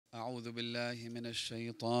أعوذ بالله من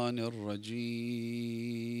الشيطان الرجيم.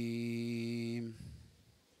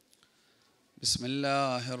 بسم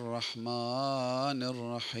الله الرحمن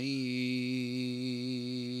الرحيم.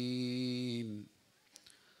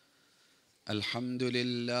 الحمد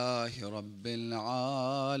لله رب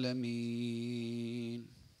العالمين،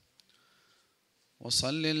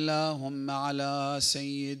 وصل اللهم على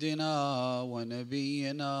سيدنا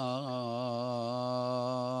ونبينا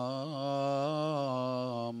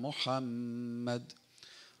محمد.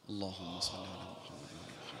 اللهم صل على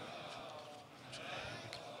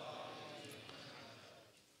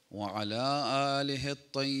وعلى آله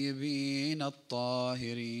الطيبين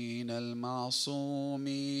الطاهرين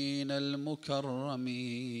المعصومين المكرمين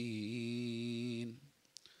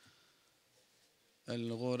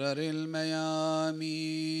الغرر الميامين،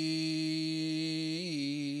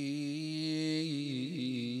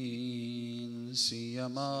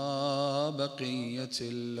 سيما بقية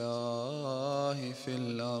الله في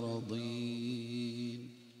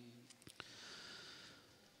الأرضين،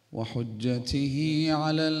 وحجته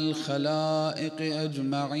على الخلائق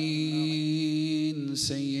أجمعين،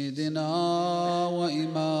 سيدنا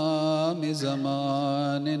وإمام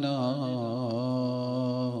زماننا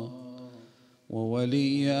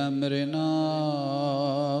وولي أمرنا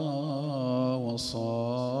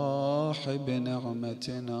وصاحب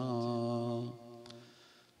نعمتنا،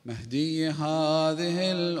 مهدي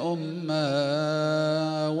هذه الأمة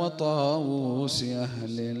وطاووس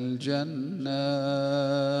أهل الجنة،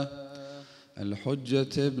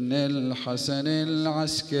 الحجة ابن الحسن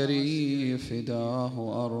العسكري،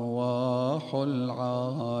 فداه أرواح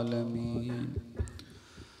العالمين.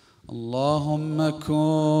 اللهم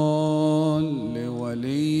كن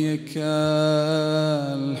لوليك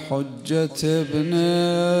الحجة ابن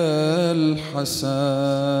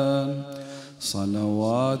الحسن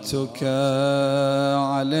صلواتك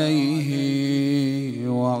عليه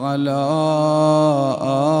وعلى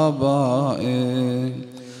آبائه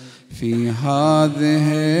في هذه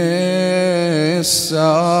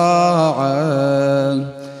الساعة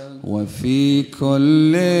وفي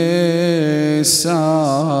كل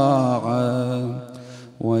ساعة،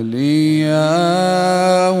 وليا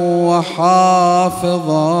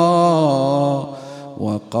وحافظا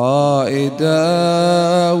وقائدا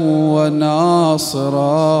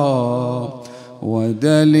وناصرا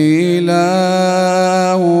ودليلا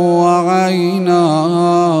وعينا،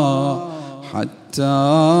 حتى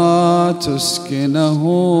تسكنه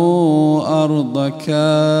أرضك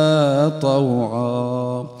طوعا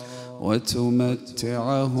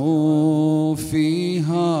وتمتعه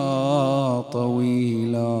فيها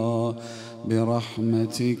طويلا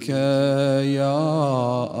برحمتك يا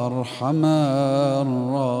أرحم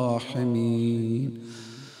الراحمين.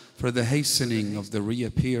 For the hastening of the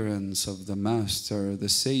reappearance of the Master, the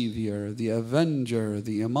Savior, the Avenger,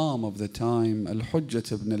 the Imam of the time,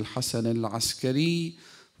 Al-Hujjat ibn al-Hasan al-Askari,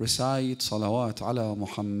 recite salawat ala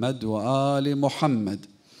Muhammad wa ali Muhammad.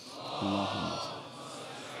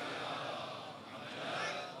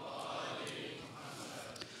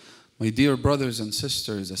 My dear brothers and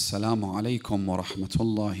sisters, Assalamu alaikum wa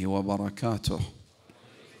rahmatullahi wa barakatuh.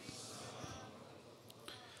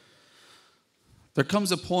 There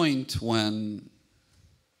comes a point when,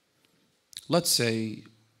 let's say,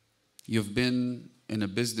 you've been in a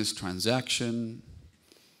business transaction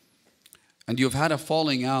and you've had a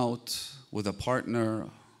falling out with a partner,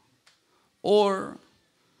 or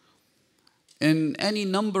in any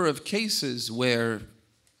number of cases where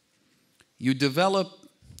you develop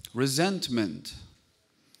resentment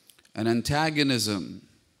and antagonism,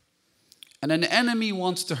 and an enemy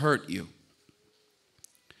wants to hurt you.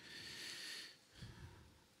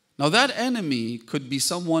 Now that enemy could be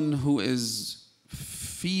someone who is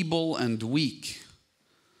feeble and weak,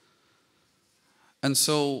 and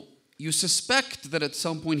so you suspect that at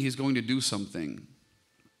some point he's going to do something,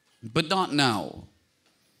 but not now.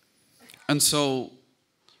 And so,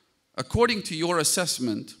 according to your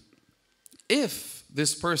assessment, if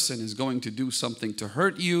this person is going to do something to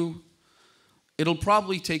hurt you, it'll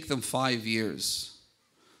probably take them 5 years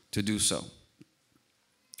to do so.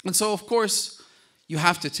 And so, of course, you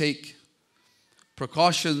have to take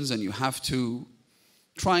precautions and you have to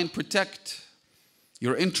try and protect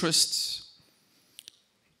your interests,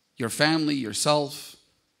 your family, yourself,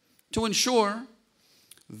 to ensure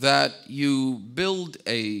that you build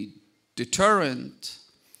a deterrent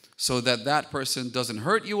so that that person doesn't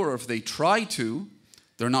hurt you, or if they try to,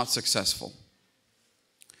 they're not successful.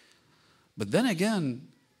 But then again,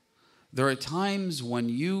 there are times when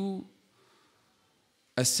you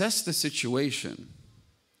assess the situation,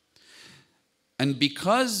 and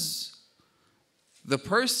because the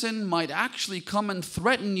person might actually come and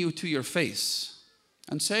threaten you to your face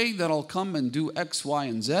and say that I'll come and do X, Y,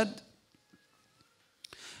 and Z,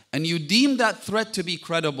 and you deem that threat to be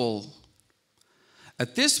credible,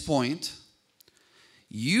 at this point,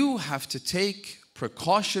 you have to take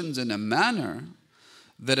precautions in a manner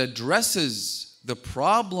that addresses the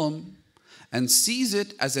problem and sees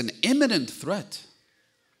it as an imminent threat.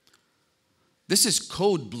 This is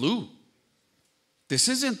code blue. This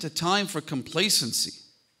isn't a time for complacency.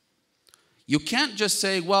 You can't just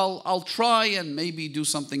say, well, I'll try and maybe do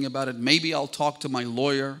something about it. Maybe I'll talk to my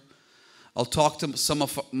lawyer. I'll talk to some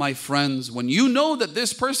of my friends. When you know that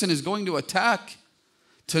this person is going to attack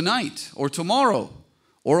tonight or tomorrow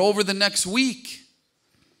or over the next week.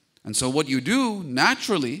 And so what you do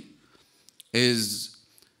naturally is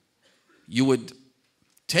you would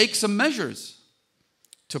take some measures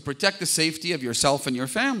to protect the safety of yourself and your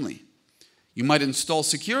family. You might install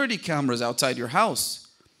security cameras outside your house.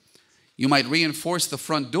 You might reinforce the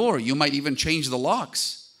front door. You might even change the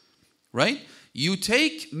locks, right? You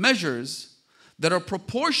take measures that are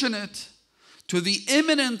proportionate to the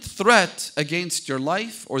imminent threat against your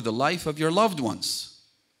life or the life of your loved ones.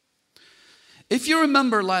 If you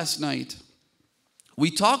remember last night,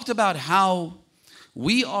 we talked about how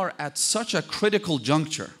we are at such a critical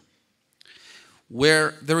juncture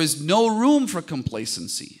where there is no room for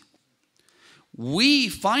complacency. We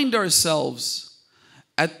find ourselves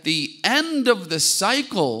at the end of the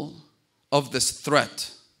cycle of this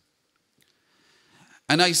threat.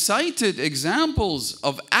 And I cited examples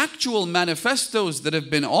of actual manifestos that have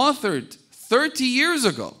been authored 30 years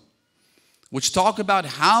ago, which talk about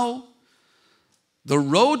how the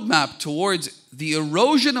roadmap towards the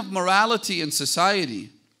erosion of morality in society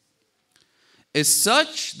is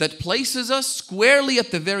such that places us squarely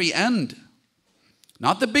at the very end.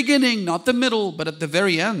 Not the beginning, not the middle, but at the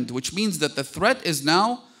very end, which means that the threat is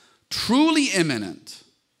now truly imminent.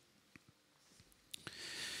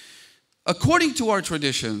 According to our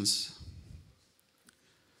traditions,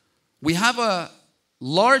 we have a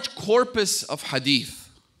large corpus of hadith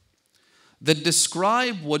that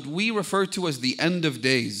describe what we refer to as the end of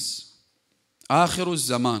days, Akhiruz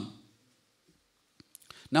Zaman.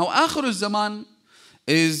 Now, Akhiruz Zaman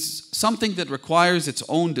is something that requires its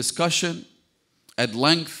own discussion at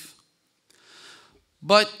length.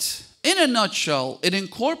 But in a nutshell, it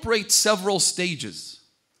incorporates several stages.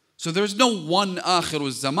 So there's no one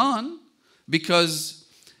Akhiruz Zaman because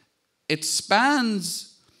it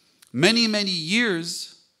spans many, many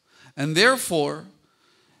years, and therefore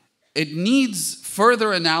it needs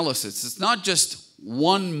further analysis. It's not just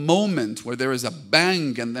one moment where there is a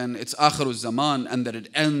bang and then it's Akhiruz Zaman and that it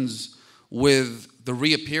ends with the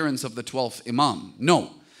reappearance of the 12th Imam.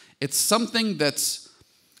 No, it's something that's,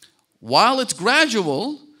 while it's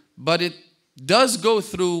gradual, but it does go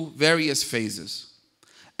through various phases.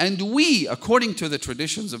 And we, according to the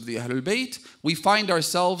traditions of the Ahlul Bayt, we find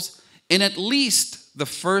ourselves in at least the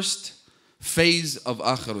first phase of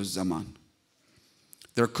Akhiruz Zaman.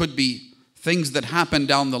 There could be things that happen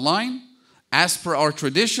down the line, as per our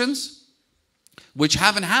traditions, which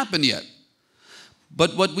haven't happened yet.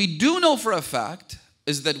 But what we do know for a fact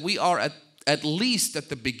is that we are at least at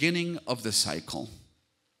the beginning of the cycle,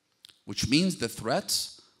 which means the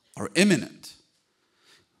threats are imminent.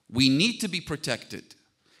 We need to be protected.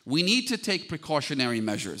 We need to take precautionary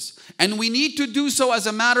measures. And we need to do so as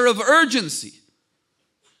a matter of urgency.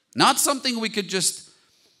 Not something we could just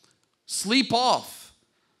sleep off.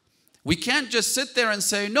 We can't just sit there and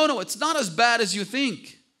say, no, it's not as bad as you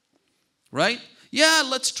think. Right? Yeah,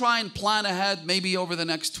 let's try and plan ahead maybe over the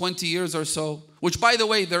next 20 years or so. Which, by the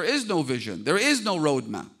way, there is no vision. There is no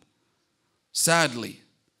roadmap. Sadly.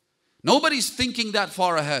 Nobody's thinking that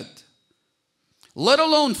far ahead. Let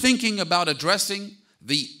alone thinking about addressing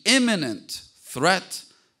the imminent threat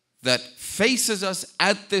that faces us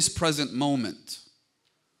at this present moment.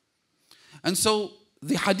 And so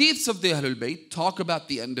the hadiths of the Ahlul Bayt talk about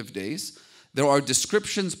the end of days. There are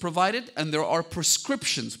descriptions provided and there are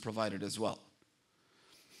prescriptions provided as well.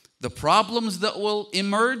 The problems that will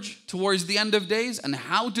emerge towards the end of days and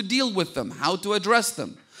how to deal with them, how to address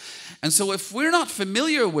them. And so if we're not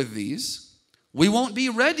familiar with these, we won't be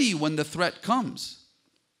ready when the threat comes.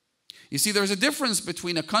 You see, there's a difference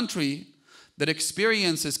between a country that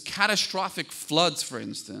experiences catastrophic floods, for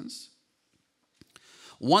instance,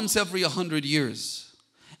 once every 100 years,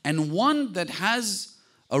 and one that has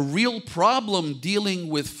a real problem dealing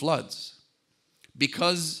with floods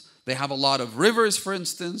because they have a lot of rivers, for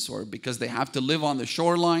instance, or because they have to live on the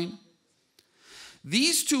shoreline.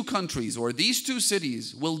 These two countries or these two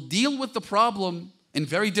cities will deal with the problem in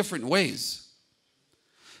very different ways.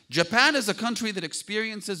 Japan is a country that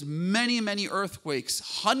experiences many, many earthquakes,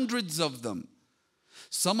 hundreds of them.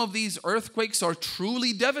 Some of these earthquakes are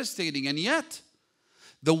truly devastating, and yet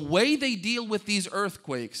the way they deal with these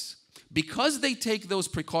earthquakes, because they take those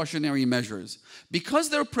precautionary measures, because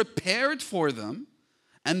they're prepared for them,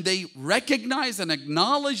 and they recognize and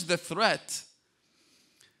acknowledge the threat,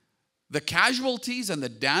 the casualties and the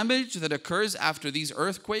damage that occurs after these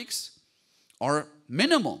earthquakes are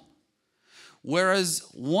minimal. Whereas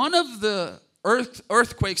one of the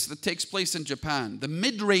earthquakes that takes place in Japan, the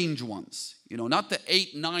mid-range ones, not the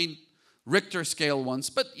 8, 9 Richter scale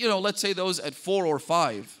ones, but let's say those at 4 or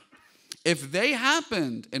 5. If they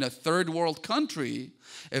happened in a third world country,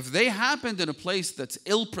 if they happened in a place that's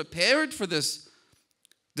ill prepared for this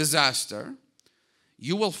disaster,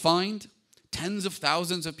 you will find tens of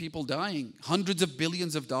thousands of people dying, hundreds of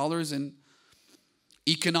billions of dollars in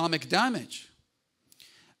economic damage.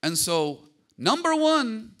 And so, number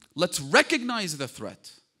one, let's recognize the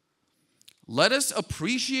threat. Let us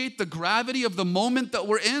appreciate the gravity of the moment that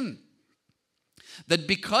we're in. That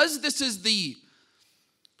because this is the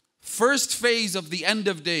first phase of the end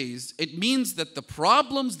of days, it means that the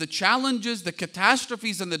problems, the challenges, the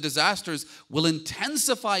catastrophes, and the disasters will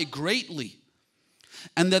intensify greatly.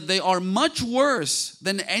 And that they are much worse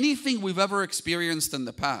than anything we've ever experienced in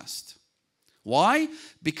the past. Why?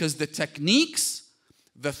 Because the techniques,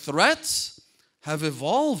 the threats have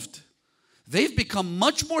evolved. They've become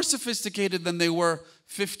much more sophisticated than they were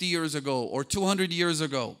 50 years ago or 200 years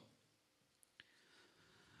ago.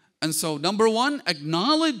 And so, number one,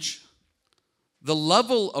 acknowledge the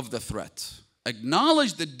level of the threat.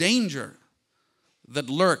 Acknowledge the danger that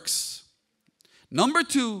lurks. Number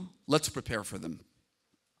two, let's prepare for them.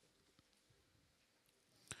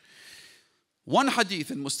 One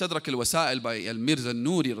hadith in Mustadrak al-Wasail by Al-Mirza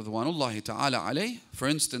al-Nuri radwanullahi ta'ala alayh, for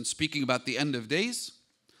instance, speaking about the end of days,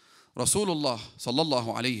 Rasulullah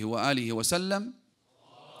sallallahu alayhi wa alihi wa sallam,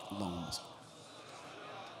 Allahumma salli.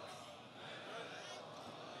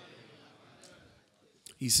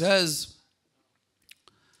 He says,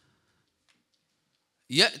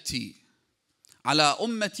 يأتي على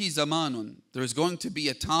أمتي زمان. There is going to be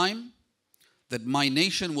a time that my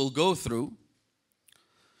nation will go through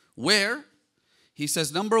where, he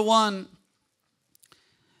says, number one,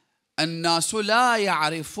 الناس لا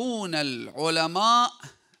يعرفون العلماء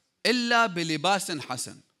إلا بلباس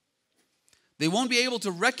حسن. They won't be able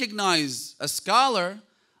to recognize a scholar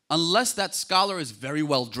unless that scholar is very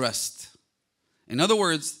well dressed. In other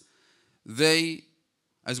words, they,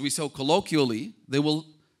 as we say colloquially, they will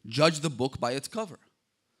judge the book by its cover.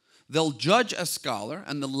 They'll judge a scholar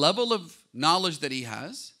and the level of knowledge that he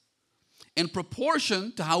has in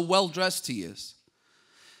proportion to how well dressed he is,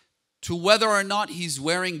 to whether or not he's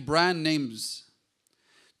wearing brand names,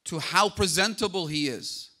 to how presentable he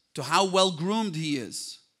is, to how well groomed he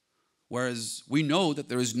is. Whereas we know that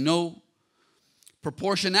there is no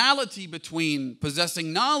proportionality between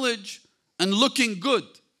possessing knowledge and looking good,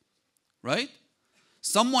 right?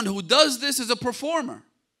 Someone who does this is a performer.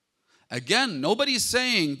 Again, nobody's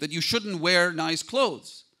saying that you shouldn't wear nice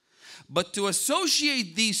clothes. But to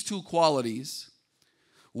associate these two qualities,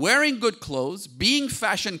 wearing good clothes, being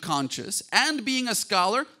fashion conscious, and being a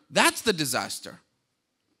scholar, that's the disaster.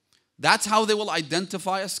 That's how they will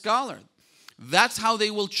identify a scholar. That's how they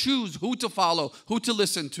will choose who to follow, who to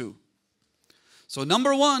listen to. So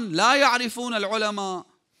number one, لا يعرفون العلماء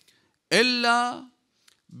إلا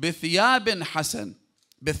بثياب حسن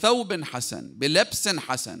بثوب حسن بلبس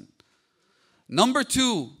حسن. Number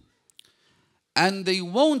two, and they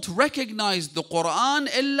won't recognize the Quran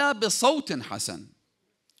إلا بصوت حسن.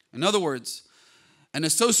 In other words, an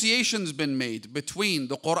association's been made between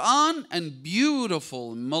the Quran and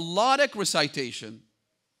beautiful melodic recitation.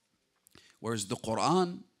 Whereas the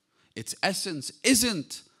Quran, its essence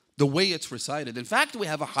isn't the way it's recited. In fact, we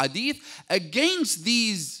have a hadith against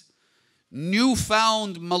these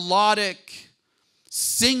newfound melodic,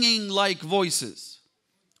 singing-like voices.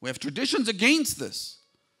 We have traditions against this.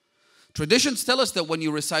 Traditions tell us that when you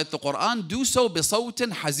recite the Quran, do so بصوت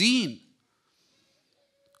حزين,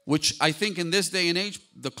 which I think in this day and age,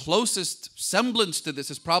 the closest semblance to this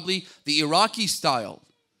is probably the Iraqi style,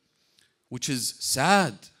 which is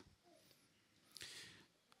sad.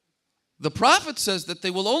 The Prophet says that they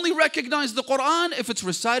will only recognize the Quran if it's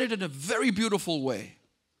recited in a very beautiful way.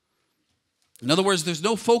 In other words, there's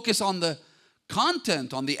no focus on the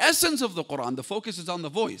content, on the essence of the Quran. The focus is on the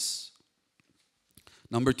voice.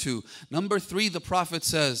 Number two. Number three, the Prophet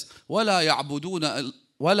says, وَلَا يَعْبُدُونَ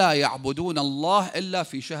اللَّهَ إِلَّا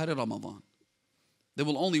فِي شَهْرِ رَمَضَانِ. They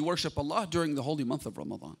will only worship Allah during the holy month of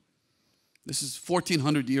Ramadan. This is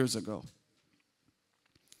 1400 years ago.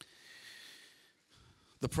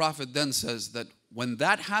 The Prophet then says that when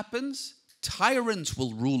that happens, tyrants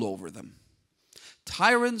will rule over them.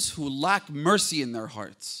 Tyrants who lack mercy in their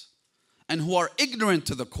hearts and who are ignorant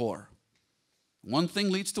to the core. One thing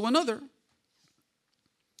leads to another.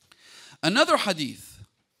 Another hadith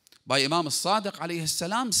by Imam al-Sadiq alayhi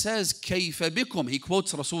salam says, كَيْفَ بِكُمْ. He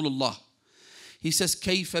quotes Rasulullah. He says,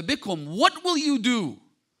 كَيْفَ بِكُمْ. What will you do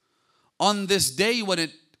on this day when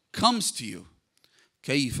it comes to you?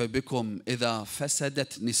 كَيْفَ بِكُمْ إِذَا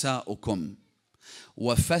فَسَدَتْ نِسَاؤُكُمْ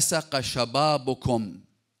وَفَسَقَ شَبَابُكُمْ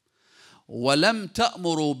وَلَمْ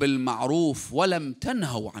تَأْمُرُوا بِالْمَعْرُوفِ وَلَمْ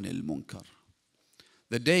تَنْهَوْا عَنِ الْمُنْكَرِ.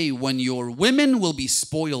 The day when your women will be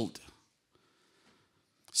spoiled.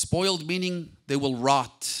 Spoiled meaning they will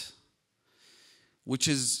rot, which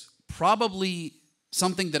is probably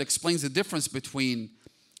something that explains the difference between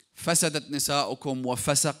فَسَدَتْ نِسَاؤُكُمْ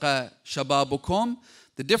وَفَسَقَ شَبَابُكُمْ.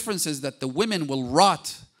 The difference is that the women will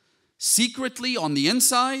rot secretly on the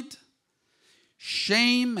inside.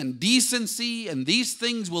 Shame and decency and these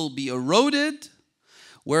things will be eroded.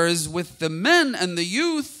 Whereas with the men and the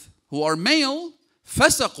youth who are male,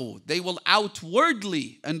 فَسَقُوا, they will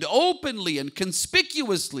outwardly and openly and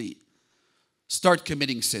conspicuously start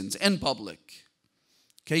committing sins in public.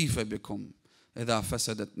 كَيْفَ بِكُمْ إِذَا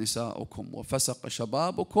فَسَدَتْ نِسَاؤُكُمْ وَفَسَقَ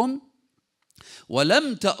شَبَابُكُمْ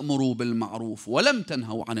وَلَمْ تَأْمُرُوا بِالْمَعْرُوفِ وَلَمْ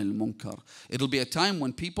تَنْهَوْا عَنِ الْمُنْكَرِ. It'll be a time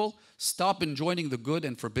when people stop enjoining the good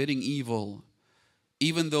and forbidding evil.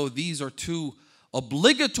 Even though these are two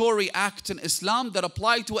obligatory acts in Islam that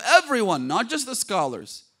apply to everyone, not just the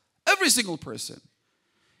scholars, every single person.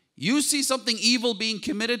 You see something evil being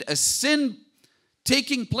committed, a sin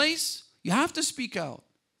taking place, you have to speak out.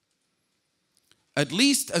 At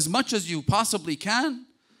least as much as you possibly can,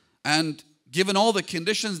 and given all the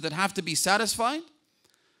conditions that have to be satisfied.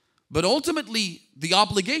 But ultimately, the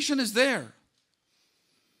obligation is there.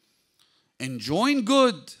 Enjoin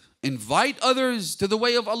good. Invite others to the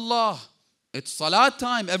way of Allah. It's salat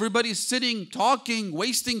time. Everybody's sitting, talking,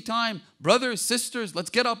 wasting time. Brothers, sisters,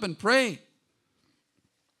 let's get up and pray.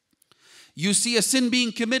 You see a sin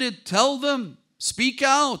being committed, tell them, speak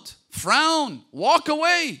out, frown, walk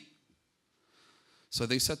away. So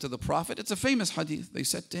they said to the Prophet, it's a famous hadith. They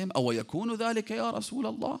said to him, أَوَيَكُونُ ذَلِكَ يَا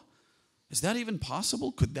رَسُولَ اللَّهِ. Is that even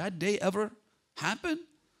possible? Could that day ever happen?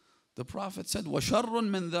 The Prophet said, وَشَرٌ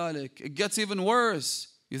مِّن ذَلِكَ. It gets even worse.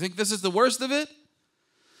 You think this is the worst of it?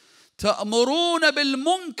 تَأْمُرُونَ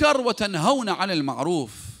بِالْمُنْكَرِ وَتَنْهَوْنَ عَنِ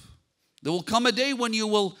الْمَعْرُوفِ. There will come a day when you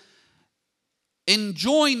will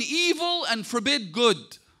enjoin evil and forbid good.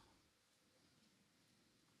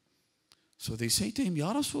 So they say to him,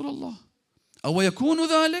 Ya Rasulullah, أَوَيَكُونُ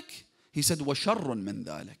ذَلِكَ? He said, وَشَرٌ مِّن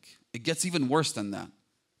ذَلِكَ. It gets even worse than that.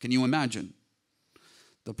 Can you imagine?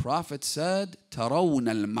 The Prophet said, تَرَوْنَ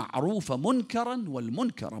الْمَعْرُوفَ مُنْكَرًا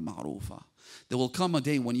وَالْمُنْكَرَ مَعْرُوفًا. There will come a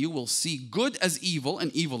day when you will see good as evil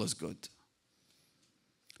and evil as good.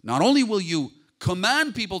 Not only will you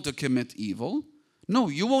command people to commit evil, no,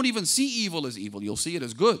 you won't even see evil as evil. You'll see it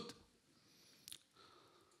as good.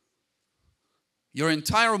 Your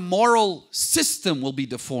entire moral system will be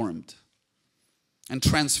deformed and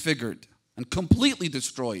transfigured and completely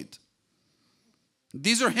destroyed.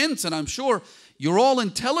 These are hints, and I'm sure you're all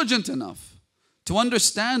intelligent enough to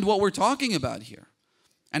understand what we're talking about here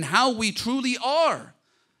and how we truly are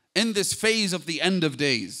in this phase of the end of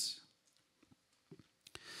days.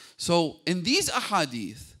 So in these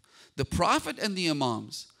ahadith, the Prophet and the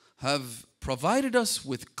Imams have provided us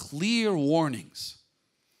with clear warnings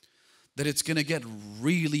that it's going to get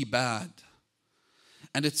really bad.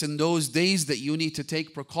 And it's in those days that you need to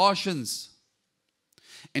take precautions.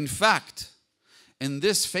 In fact, in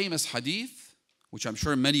this famous hadith, which I'm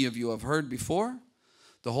sure many of you have heard before,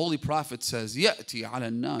 the Holy Prophet says, يَأْتِي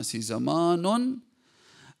عَلَى النَّاسِ زَمَانٌ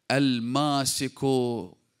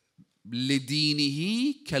الْمَاسِكُ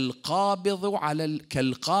لِدِينِهِ كَالْقَابِضِ عَلَى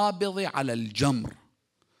الْجَمْرِ.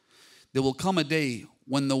 There will come a day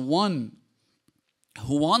when the one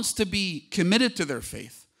who wants to be committed to their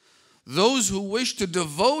faith, those who wish to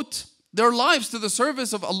devote their lives to the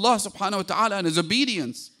service of Allah subhanahu wa ta'ala and His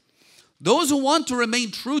obedience, those who want to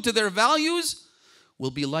remain true to their values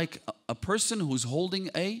will be like a person who's holding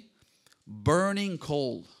a burning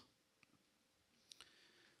coal.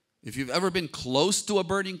 If you've ever been close to a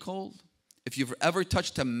burning coal, if you've ever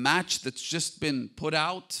touched a match that's just been put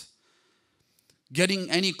out, getting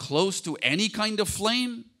any close to any kind of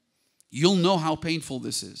flame, you'll know how painful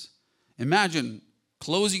this is. Imagine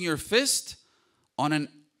closing your fist on an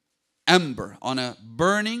ember, on a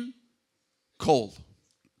burning coal.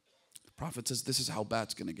 The Prophet says this is how bad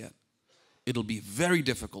it's going to get. It'll be very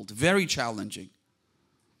difficult, very challenging.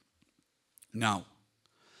 Now,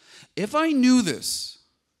 if I knew this,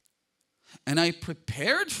 and I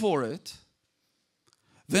prepared for it,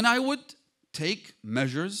 then I would take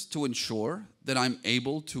measures to ensure that I'm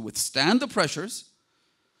able to withstand the pressures,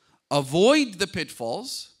 avoid the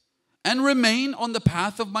pitfalls, and remain on the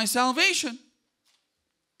path of my salvation.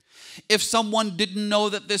 If someone didn't know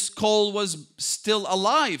that this coal was still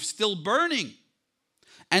alive, still burning,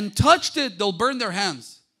 and touched it, they'll burn their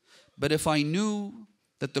hands. But if I knew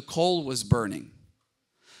that the coal was burning,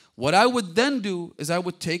 what I would then do is I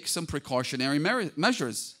would take some precautionary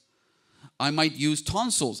measures. I might use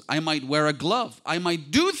tonsils. I might wear a glove. I might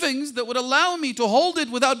do things that would allow me to hold it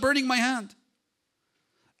without burning my hand.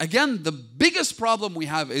 Again, the biggest problem we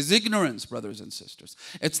have is ignorance, brothers and sisters.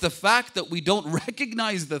 It's the fact that we don't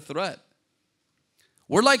recognize the threat.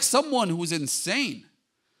 We're like someone who's insane,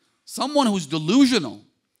 someone who's delusional,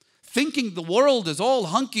 thinking the world is all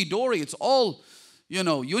hunky-dory. It's all,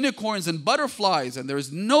 unicorns and butterflies, and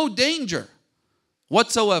there's no danger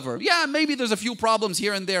whatsoever. Yeah, maybe there's a few problems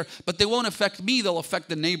here and there, but they won't affect me. They'll affect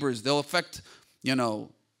the neighbors. They'll affect,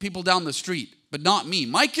 people down the street, but not me.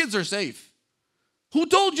 My kids are safe. Who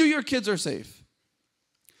told you your kids are safe?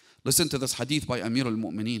 Listen to this hadith by Amir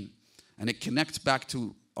al-Mu'mineen, and it connects back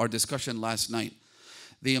to our discussion last night.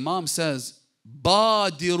 The Imam says,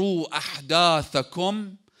 بَادِرُوا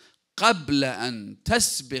أَحْدَاثَكُمْ قَبْلَ أَن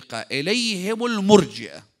تَسْبِقَ إِلَيْهِمُ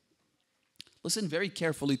الْمُرْجِئَةِ. Listen very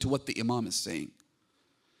carefully to what the Imam is saying.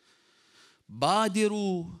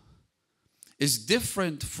 بَادِرُوا is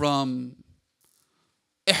different from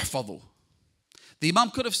احفظوا. The Imam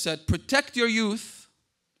could have said, protect your youth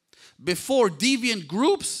before deviant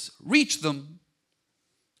groups reach them,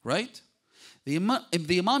 right? The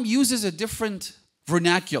Imam uses a different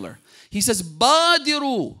vernacular. He says,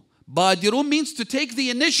 Badiru. Badiru means to take the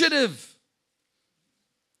initiative.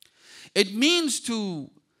 It means to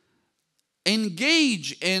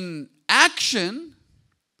engage in action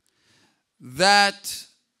that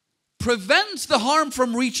prevents the harm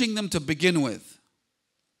from reaching them to begin with.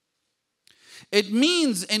 It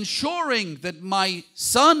means ensuring that my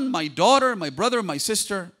son, my daughter, my brother, my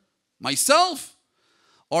sister, myself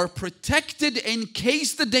are protected in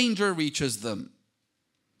case the danger reaches them.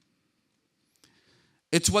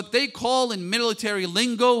 It's what they call in military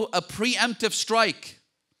lingo a preemptive strike.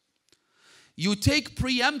 You take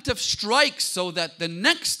preemptive strikes so that the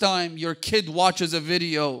next time your kid watches a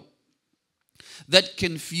video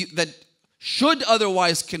that should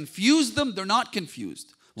otherwise confuse them, they're not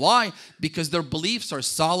confused. Why? Because their beliefs are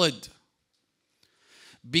solid.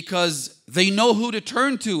 Because they know who to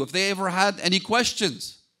turn to if they ever had any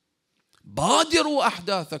questions. بَادِرُوا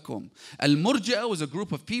أَحْدَاثَكُمْ. Al-Murji'ah was a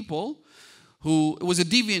group of people who, it was a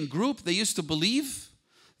deviant group. They used to believe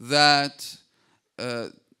that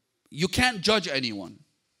you can't judge anyone.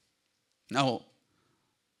 Now,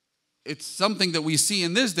 it's something that we see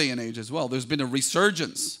in this day and age as well. There's been a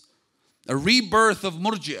resurgence, a rebirth of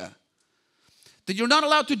Murji'ah. That you're not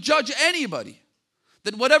allowed to judge anybody.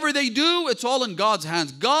 That whatever they do, it's all in God's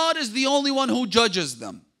hands. God is the only one who judges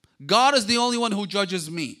them. God is the only one who judges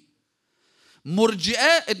me.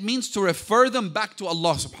 Murji'ah, it means to refer them back to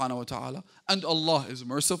Allah subhanahu wa ta'ala. And Allah is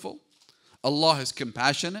merciful. Allah is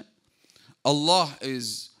compassionate. Allah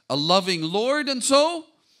is a loving Lord. And so,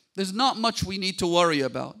 there's not much we need to worry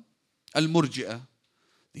about. Al-Murji'ah.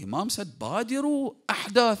 The Imam said, Badiru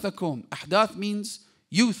ahdathakum. Ahdath means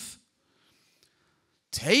youth.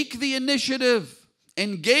 Take the initiative.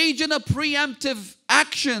 Engage in a preemptive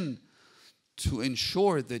action to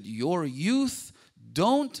ensure that your youth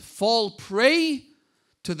don't fall prey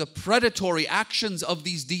to the predatory actions of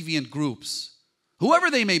these deviant groups.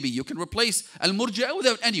 Whoever they may be, you can replace Al-Murji'ah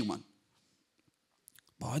without anyone.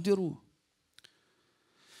 Badiru.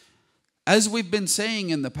 As we've been saying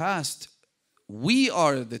in the past, we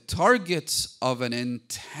are the targets of an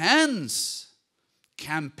intense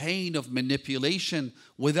campaign of manipulation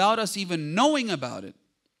without us even knowing about it.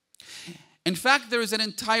 In fact, there is an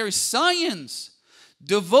entire science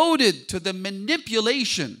devoted to the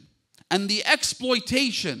manipulation and the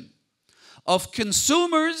exploitation of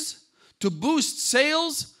consumers to boost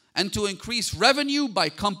sales and to increase revenue by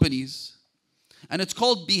companies. And it's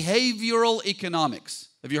called behavioral economics.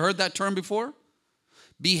 Have you heard that term before?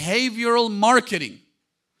 Behavioral marketing.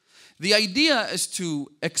 The idea is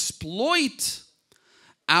to exploit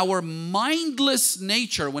our mindless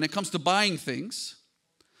nature when it comes to buying things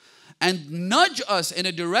and nudge us in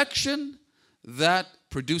a direction that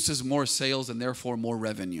produces more sales and therefore more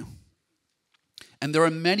revenue. And there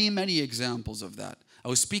are many, many examples of that. I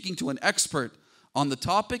was speaking to an expert on the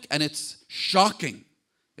topic, and it's shocking.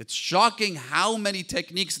 It's shocking how many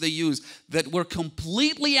techniques they use that we're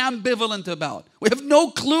completely ambivalent about. We have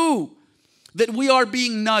no clue that we are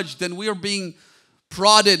being nudged and we are being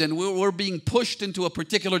prodded and we're being pushed into a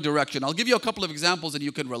particular direction. I'll give you a couple of examples and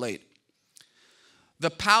you can relate. The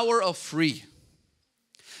power of free.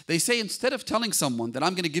 They say instead of telling someone that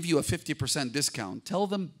I'm going to give you a 50% discount, tell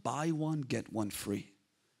them buy one, get one free.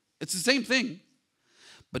 It's the same thing.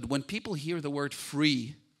 But when people hear the word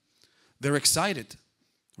free, they're excited,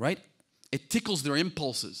 right? It tickles their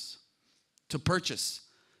impulses to purchase.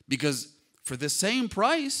 Because for the same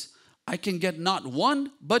price, I can get not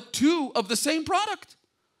one, but two of the same product.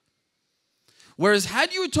 Whereas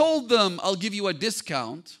had you told them, I'll give you a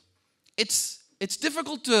discount, it's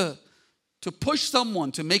difficult to push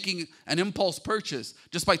someone to making an impulse purchase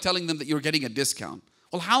just by telling them that you're getting a discount.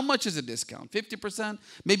 Well, how much is a discount? 50%?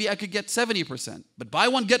 Maybe I could get 70%. But buy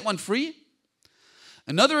one, get one free?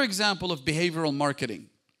 Another example of behavioral marketing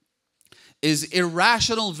is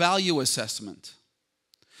irrational value assessment,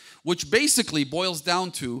 which basically boils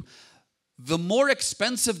down to the more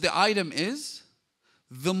expensive the item is,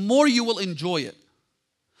 the more you will enjoy it.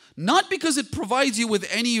 Not because it provides you with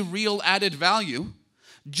any real added value,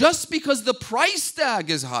 just because the price tag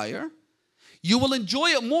is higher, you will enjoy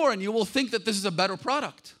it more and you will think that this is a better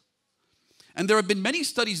product. And there have been many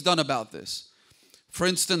studies done about this. For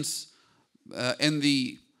instance, in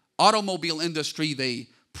the automobile industry, they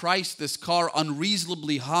priced this car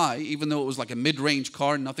unreasonably high, even though it was like a mid-range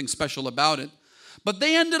car, nothing special about it. But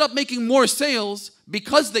they ended up making more sales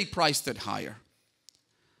because they priced it higher.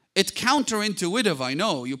 It's counterintuitive, I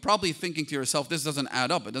know. You're probably thinking to yourself, this doesn't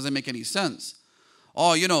add up. It doesn't make any sense.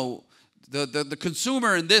 Oh, you know, the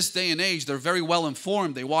consumer in this day and age, they're very well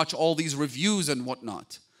informed. They watch all these reviews and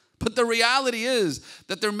whatnot. But the reality is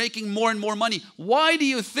that they're making more and more money. Why do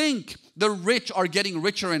you think the rich are getting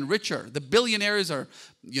richer and richer? The billionaires are,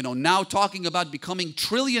 now talking about becoming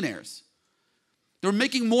trillionaires. They're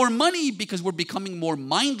making more money because we're becoming more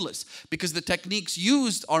mindless, because the techniques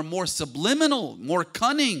used are more subliminal, more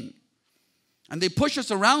cunning. And they push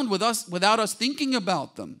us around without us thinking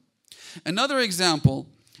about them. Another example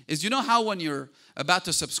is, you know how when you're about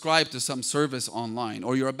to subscribe to some service online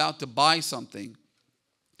or you're about to buy something,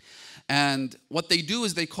 and what they do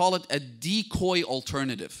is they call it a decoy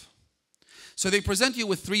alternative. So they present you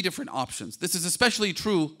with 3 different options. This is especially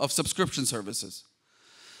true of subscription services.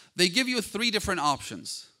 They give you 3 different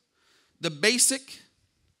options: the basic,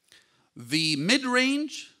 the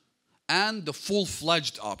mid-range, and the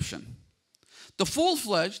full-fledged option. The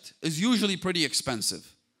full-fledged is usually pretty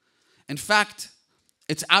expensive. In fact,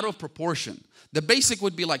 it's out of proportion. The basic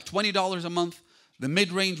would be like $20 a month. The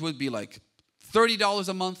mid-range would be like $30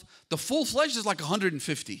 a month. The full-fledged is like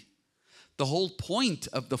 $150. The whole point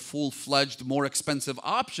of the full-fledged, more expensive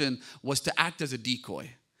option was to act as a decoy.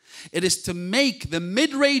 It is to make the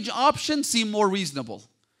mid-range option seem more reasonable.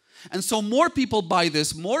 And so more people buy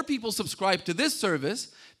this, more people subscribe to this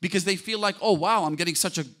service because they feel like, oh wow, I'm getting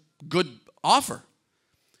such a good offer.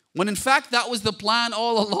 When in fact, that was the plan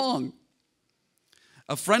all along.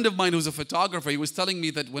 A friend of mine who's a photographer, he was telling me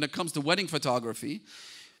that when it comes to wedding photography,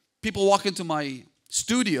 people walk into my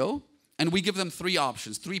studio and we give them 3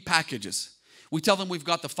 options, 3 packages. We tell them we've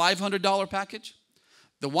got the $500 package,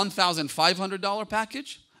 the $1,500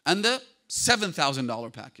 package, and the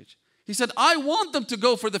 $7,000 package. He said, I want them to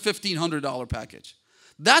go for the $1,500 package.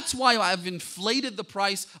 That's why I've inflated the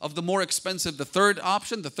price of the more expensive, the 3rd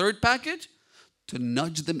option, the 3rd package, to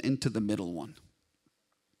nudge them into the middle one.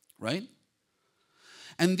 Right?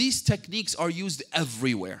 And these techniques are used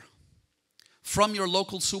everywhere. From your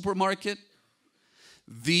local supermarket,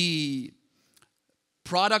 the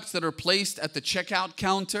products that are placed at the checkout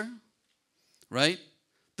counter, right?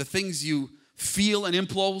 The things you feel an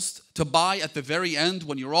impulse to buy at the very end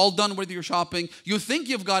when you're all done with your shopping. You think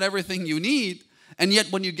you've got everything you need, and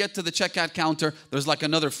yet when you get to the checkout counter, there's like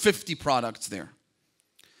another 50 products there.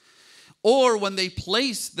 Or when they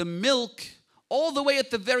place the milk all the way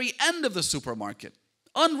at the very end of the supermarket,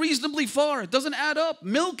 unreasonably far. It doesn't add up.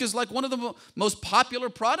 Milk is like one of the most popular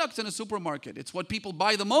products in a supermarket. It's what people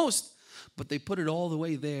buy the most. But they put it all the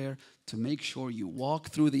way there to make sure you walk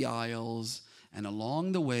through the aisles, and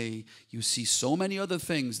along the way you see so many other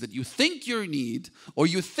things that you think you need or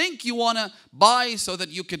you think you want to buy so that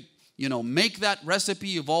you could, make that recipe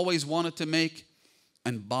you've always wanted to make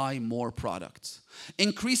and buy more products.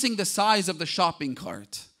 Increasing the size of the shopping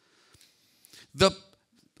cart.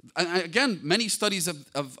 Again, many studies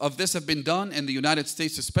of this have been done in the United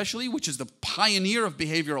States especially, which is the pioneer of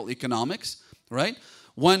behavioral economics, right?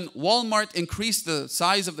 When Walmart increased the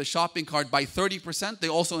size of the shopping cart by 30%, they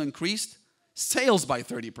also increased sales by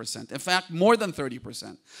 30%. In fact, more than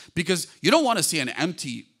 30%. Because you don't want to see an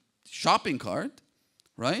empty shopping cart,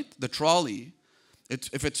 right? The trolley.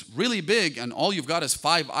 If it's really big and all you've got is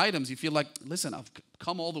 5 items, you feel like, listen, I've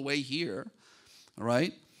come all the way here, all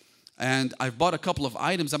right? And I've bought a couple of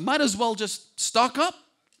items. I might as well just stock up,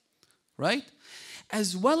 right?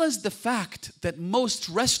 As well as the fact that most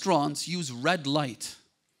restaurants use red light.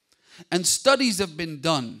 And studies have been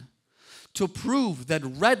done to prove that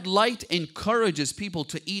red light encourages people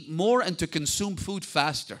to eat more and to consume food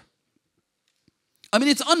faster. I mean,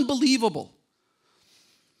 it's unbelievable.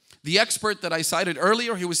 The expert that I cited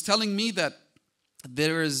earlier, he was telling me that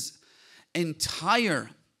there is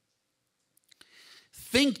entire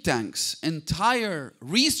think tanks, entire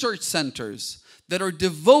research centers that are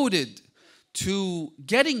devoted to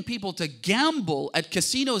getting people to gamble at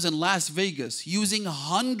casinos in Las Vegas using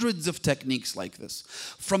hundreds of techniques like this.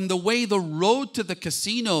 From the way the road to the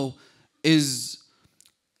casino is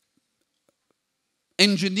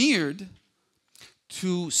engineered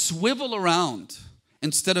to swivel around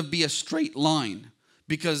instead of be a straight line,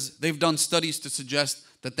 because they've done studies to suggest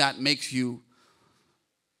that that makes you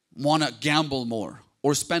want to gamble more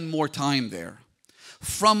or spend more time there.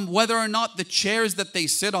 From whether or not the chairs that they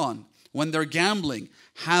sit on when they're gambling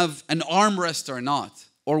have an armrest or not,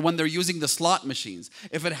 or when they're using the slot machines.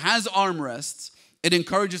 If it has armrests, it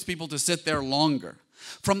encourages people to sit there longer.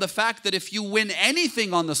 From the fact that if you win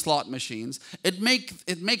anything on the slot machines, it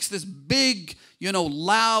makes this big,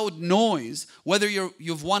 loud noise, whether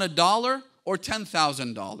you've won $1 or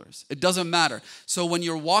 $10,000. It doesn't matter. So when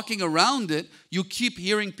you're walking around it, you keep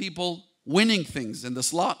hearing people winning things in the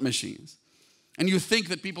slot machines. And you think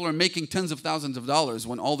that people are making tens of thousands of dollars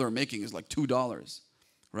when all they're making is like $2,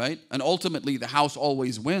 right? And ultimately, the house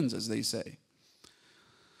always wins, as they say.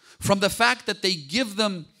 From the fact that they give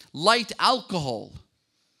them light alcohol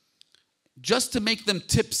just to make them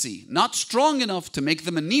tipsy, not strong enough to make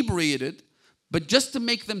them inebriated, but just to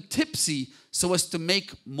make them tipsy so as to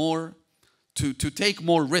make more, to take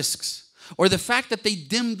more risks. Or the fact that they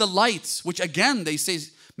dim the lights, which again, they say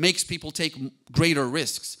makes people take greater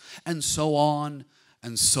risks, and so on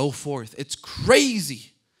and so forth. It's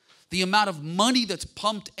crazy. The amount of money that's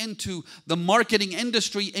pumped into the marketing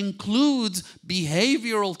industry includes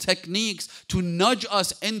behavioral techniques to nudge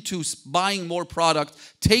us into buying more product,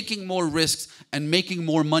 taking more risks, and making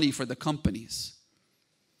more money for the companies.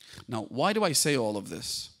 Now, why do I say all of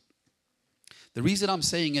this? The reason I'm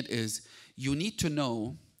saying it is you need to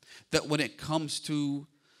know that when it comes to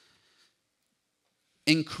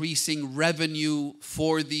increasing revenue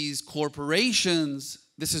for these corporations,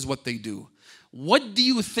 this is what they do. What do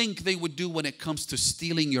you think they would do when it comes to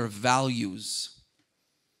stealing your values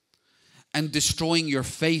and destroying your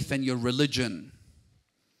faith and your religion?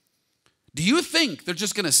 Do you think they're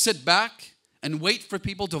just going to sit back and wait for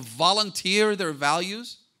people to volunteer their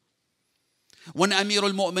values? When Amir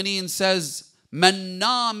al-Mu'mineen says, "Man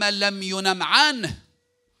nama lam yunam an,"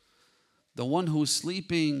 the one who's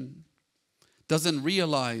sleeping doesn't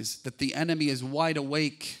realize that the enemy is wide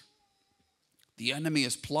awake. The enemy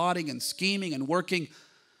is plotting and scheming and working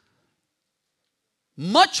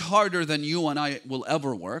much harder than you and I will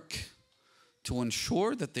ever work to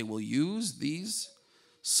ensure that they will use these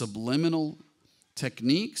subliminal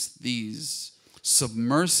techniques, these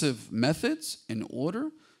submersive methods in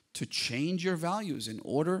order to change your values, in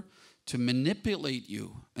order to manipulate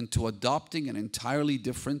you into adopting an entirely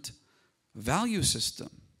different value system,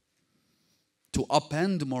 to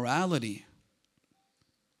upend morality.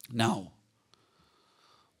 Now,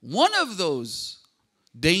 one of those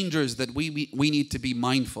dangers that we need to be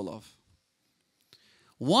mindful of,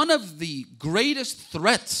 one of the greatest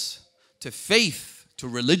threats to faith, to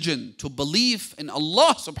religion, to belief in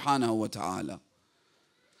Allah subhanahu wa ta'ala,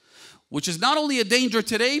 which is not only a danger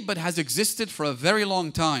today, but has existed for a very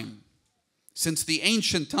long time, since the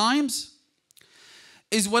ancient times,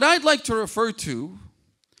 is what I'd like to refer to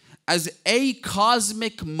as a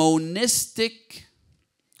cosmic monistic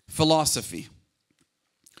philosophy,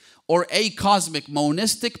 or a cosmic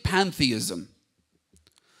monistic pantheism.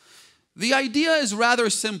 The idea is rather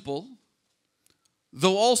simple,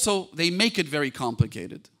 though also they make it very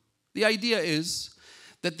complicated. The idea is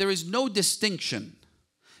that there is no distinction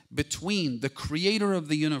between the creator of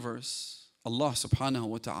the universe, Allah subhanahu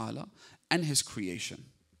wa ta'ala, and his creation.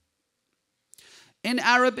 In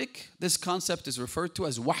Arabic, this concept is referred to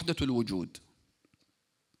as wahdatul wujud,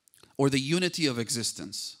 or the unity of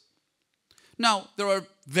existence. Now, there are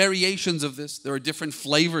variations of this. There are different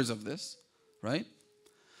flavors of this, right?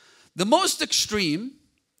 The most extreme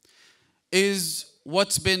is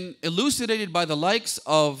what's been elucidated by the likes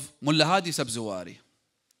of Mullah Hadi Sabzuwari.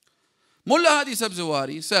 Mullah Hadi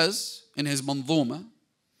Sabzuwari says in his Manzuma,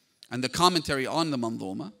 and the commentary on the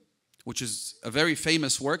Manzuma, which is a very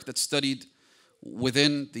famous work that's studied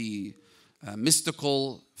within the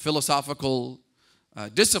mystical, philosophical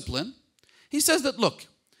discipline. He says that, look,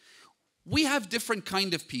 we have different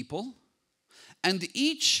kind of people, and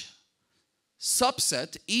each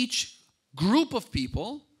subset, each group of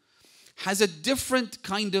people has a different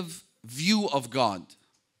kind of view of God.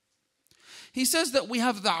 He says that we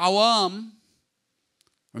have the awam.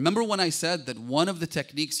 Remember when I said that one of the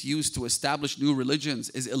techniques used to establish new religions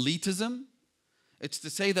is elitism? It's to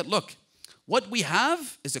say that, look, what we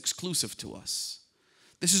have is exclusive to us.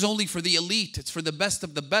 This is only for the elite. It's for the best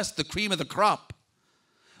of the best, the cream of the crop.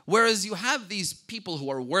 Whereas you have these people who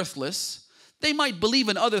are worthless, they might believe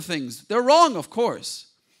in other things. They're wrong, of course.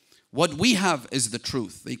 What we have is the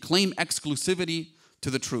truth. They claim exclusivity to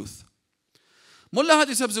the truth. Mullah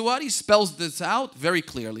Hadi Sabzawari spells this out very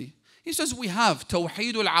clearly. He says we have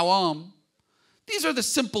Tawheed al-Awam. These are the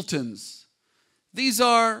simpletons. These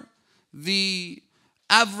are the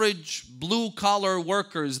average blue-collar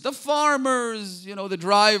workers, the farmers, the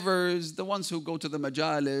drivers, the ones who go to the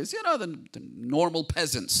majalis, the normal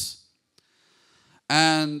peasants.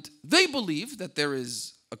 And they believe that there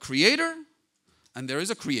is a creator and there is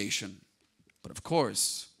a creation. But of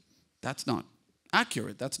course, that's not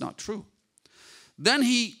accurate. That's not true. Then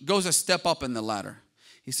he goes a step up in the ladder.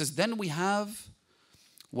 He says, then we have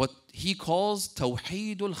what he calls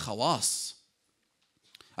Tawheed al-Khawas.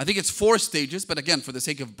 I think it's 4 stages, but again, for the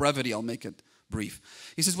sake of brevity, I'll make it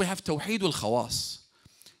brief. He says we have Tawheed al-Khawas,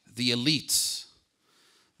 the elites,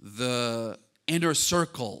 the inner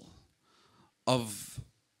circle of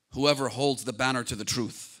whoever holds the banner to the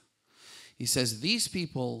truth. He says these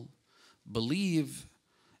people believe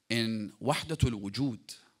in Wahdatul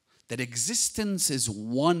Wujud, that existence is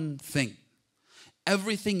one thing.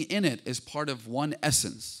 Everything in it is part of one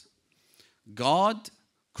essence. God,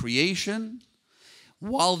 creation,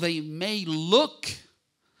 while they may look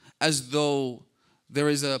as though there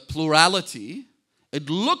is a plurality, it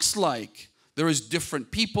looks like there is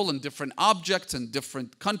different people and different objects and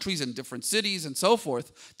different countries and different cities and so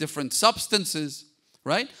forth, different substances,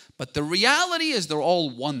 right? But the reality is they're all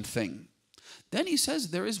one thing. Then he says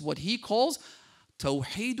there is what he calls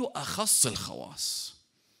Tawheedu Akhass al-Khawas,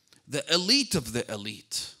 the elite of the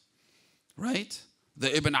elite, right?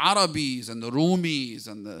 The Ibn Arabis and the Rumis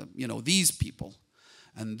and these people.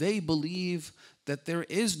 And they believe that there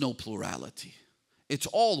is no plurality. It's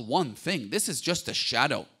all one thing. This is just a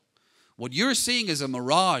shadow. What you're seeing is a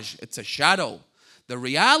mirage. It's a shadow. The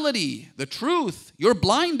reality, the truth, you're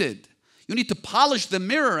blinded. You need to polish the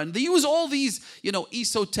mirror. And they use all these,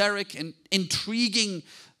 esoteric and intriguing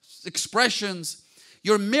expressions.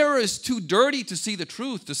 Your mirror is too dirty to see the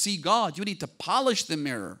truth, to see God. You need to polish the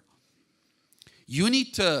mirror. You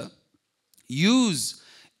need to use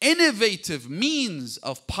innovative means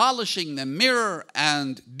of polishing the mirror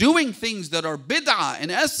and doing things that are bid'ah in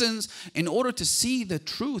essence in order to see the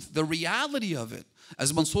truth, the reality of it.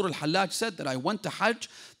 As Mansur al-Hallaj said, that I went to Hajj,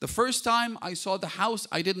 the first time I saw the house,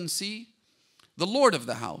 I didn't see the Lord of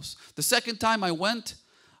the house. The second time I went,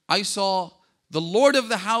 I saw the Lord of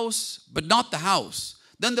the house, but not the house.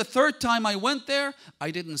 Then the third time I went there, I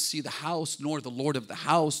didn't see the house, nor the Lord of the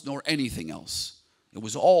house, nor anything else. It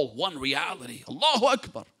was all one reality. Allahu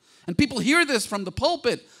Akbar. And people hear this from the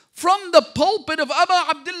pulpit of Abu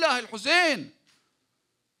Abdullah al-Hussein.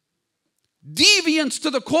 Deviants to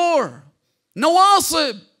the core.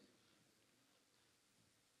 Nawasib.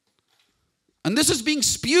 And this is being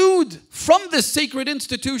spewed from this sacred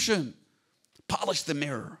institution. Polish the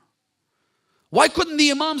mirror. Why couldn't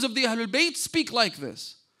the Imams of the Ahlul Bayt speak like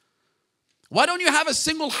this? Why don't you have a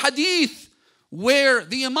single hadith where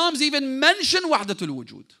the Imams even mention Wahdatul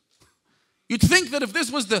Wujud? You'd think that if this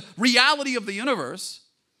was the reality of the universe,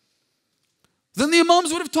 then the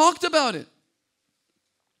Imams would have talked about it.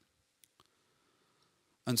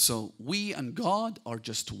 And so we and God are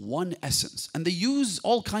just one essence. And they use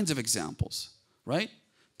all kinds of examples, right?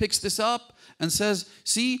 Picks this up and says,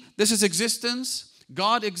 see, this is existence.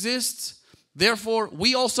 God exists. Therefore,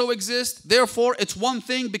 we also exist. Therefore, it's one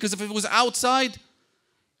thing, because if it was outside,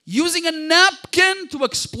 using a napkin to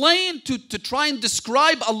explain, to try and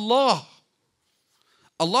describe Allah.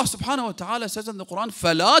 Allah subhanahu wa ta'ala says in the Quran,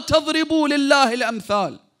 فَلَا تَضْرِبُوا لِلَّهِ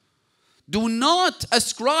الْأَمْثَالِ. Do not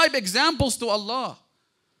ascribe examples to Allah.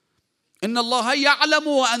 إِنَّ اللَّهَ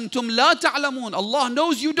يَعْلَمُ وَأَنْتُمْ لَا تَعْلَمُونَ. Allah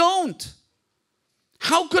knows you don't.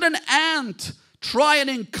 How could an ant try and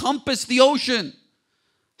encompass the ocean?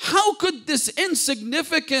 How could this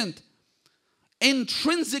insignificant,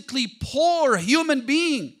 intrinsically poor human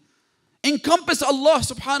being encompass Allah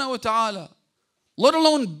subhanahu wa ta'ala, let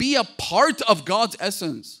alone be a part of God's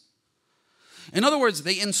essence? In other words,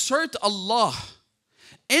 they insert Allah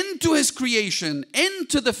into His creation,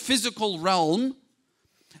 into the physical realm,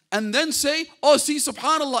 and then say, oh, see,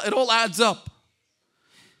 subhanAllah, it all adds up.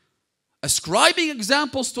 Ascribing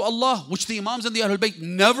examples to Allah, which the Imams and the Ahlul Bayt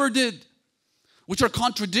never did, which are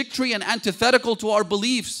contradictory and antithetical to our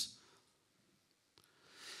beliefs.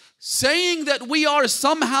 Saying that we are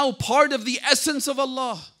somehow part of the essence of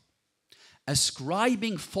Allah.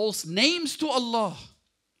 Ascribing false names to Allah.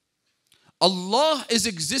 Allah is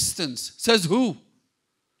existence. Says who?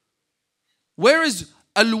 Where is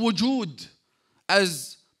Al-Wujud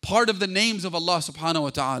as part of the names of Allah subhanahu wa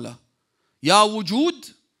ta'ala? Ya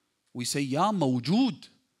Wujud, we say Ya Mawjud.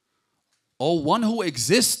 Oh, one who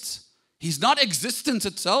exists. He's not existence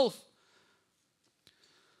itself.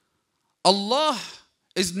 Allah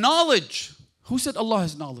is knowledge. Who said Allah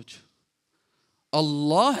is knowledge?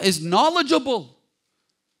 Allah is knowledgeable.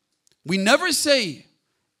 We never say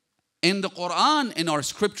in the Quran, in our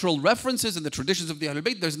scriptural references, in the traditions of the Ahlul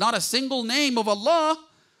Bayt, there's not a single name of Allah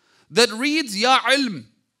that reads Ya Ilm.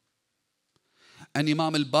 And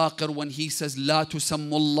Imam al-Baqir, when he says La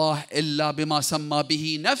tusammu Allah illa bima samma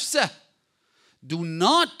bihi nafsah, do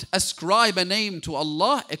not ascribe a name to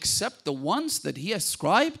Allah except the ones that He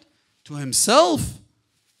ascribed to Himself.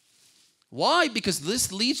 Why? Because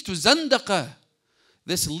this leads to zandaqah.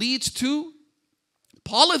 This leads to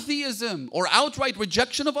polytheism or outright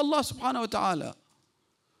rejection of Allah subhanahu wa ta'ala.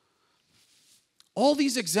 All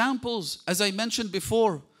these examples, as I mentioned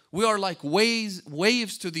before, we are like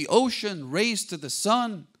waves to the ocean, rays to the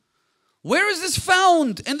sun. Where is this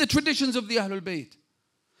found in the traditions of the Ahlul Bayt?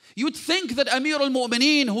 You'd think that Amir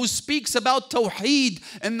al-Mu'mineen, who speaks about Tawheed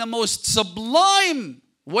in the most sublime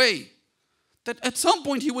way, that at some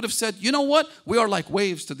point he would have said, you know what? We are like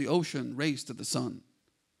waves to the ocean, rays to the sun.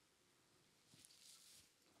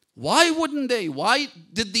 Why wouldn't they? Why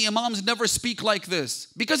did the Imams never speak like this?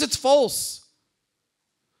 Because it's false.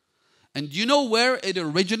 And do you know where it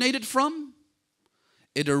originated from?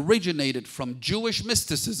 It originated from Jewish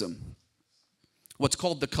mysticism. What's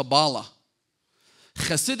called the Kabbalah.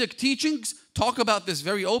 Hasidic teachings talk about this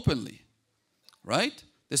very openly. Right?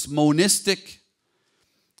 This monistic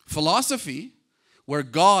philosophy where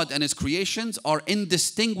God and His creations are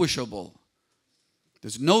indistinguishable.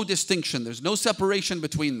 There's no distinction. There's no separation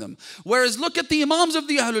between them. Whereas look at the Imams of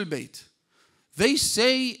the Ahlul Bayt. They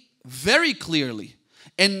say very clearly,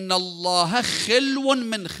 إن الله خلو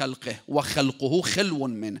من خلقه وخلقه خلو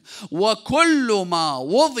منه وكل ما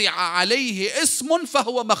وضع عليه اسم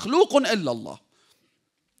فهو مخلوق إلا الله.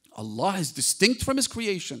 Allah is distinct from His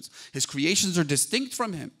creations. His creations are distinct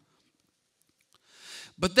from Him.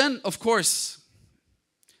 But then, of course,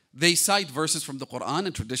 they cite verses from the Quran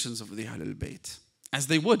and traditions of the Ahlul Bayt. As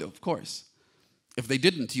they would, of course. If they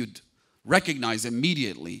didn't, you'd recognize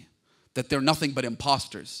immediately that they're nothing but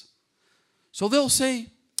imposters. So they'll say,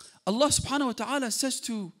 Allah subhanahu wa ta'ala says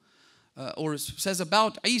or says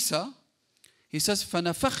about Isa, He says,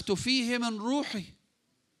 فَنَفَخْتُ فِيهِ مِنْ رُوحِي.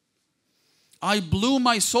 I blew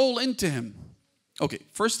my soul into him. Okay,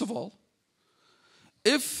 first of all,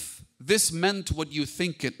 if this meant what you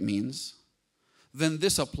think it means, then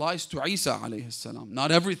this applies to Isa alayhi salam,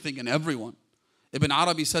 not everything and everyone. Ibn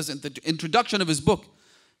Arabi says in the introduction of his book,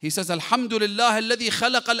 he says, Alhamdulillah alladhi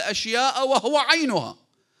khalaqa al-ashya'a wa huwa aynuha.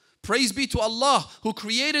 Praise be to Allah who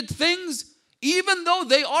created things even though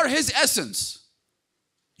they are His essence.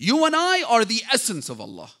 You and I are the essence of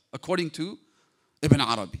Allah, according to Ibn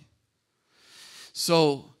Arabi.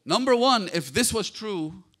 So, number one, if this was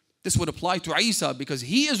true, this would apply to Isa because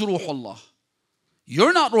he is Ruhullah.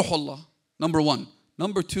 You're not Ruhullah, number one.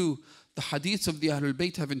 Number two, the hadiths of the Ahlul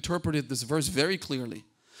Bayt have interpreted this verse very clearly.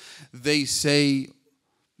 They say,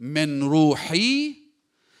 min ruhi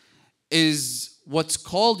is what's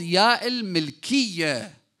called Ya al-Milkiyya.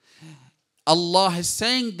 Allah is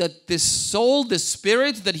saying that this soul, this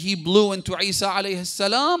spirit that He blew into Isa alayhi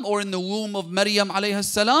salam or in the womb of Maryam alayhi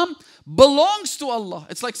salam belongs to Allah.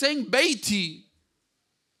 It's like saying Bayti,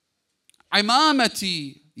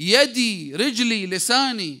 Imamati, Yadi, Rijli,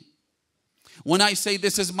 Lisani. When I say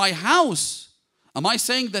this is my house, am I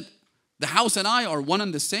saying that the house and I are one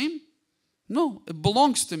and the same? No, it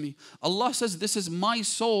belongs to me. Allah says this is my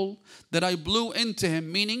soul that I blew into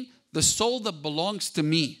him, meaning the soul that belongs to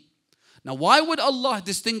me. Now, why would Allah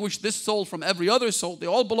distinguish this soul from every other soul? They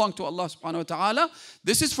all belong to Allah subhanahu wa ta'ala.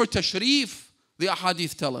 This is for tashrif, the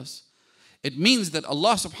ahadith tell us. It means that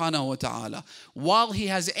Allah subhanahu wa ta'ala, while He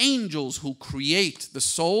has angels who create the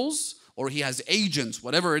souls, or He has agents,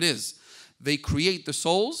 whatever it is, they create the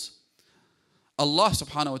souls. Allah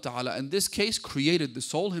subhanahu wa ta'ala, in this case, created the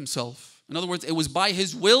soul Himself. In other words, it was by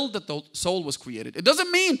His will that the soul was created. It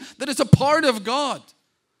doesn't mean that it's a part of God.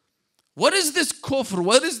 What is this kufr?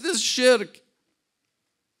 What is this shirk?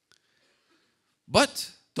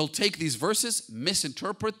 But they'll take these verses,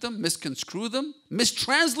 misinterpret them, misconstrue them,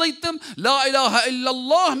 mistranslate them. La ilaha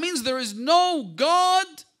illallah means there is no God.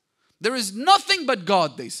 There is nothing but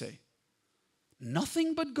God, they say.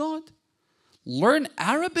 Nothing but God? Learn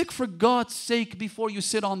Arabic for God's sake before you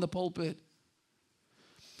sit on the pulpit.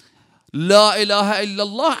 La ilaha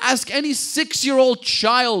illallah. Ask any 6-year-old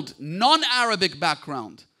child, non-Arabic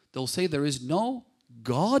background. They'll say there is no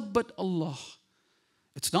God but Allah.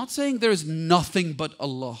 It's not saying there is nothing but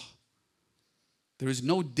Allah. There is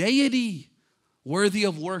no deity worthy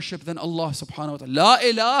of worship than Allah subhanahu wa ta'ala. La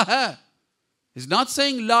ilaha is not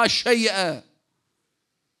saying la shay'a.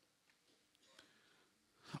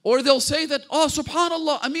 Or they'll say that, oh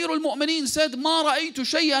subhanallah, Amir al-Mu'mineen said, ما رأيت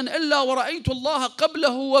شيئا إلا ورأيت الله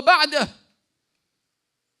قبله وبعده.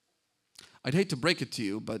 I'd hate to break it to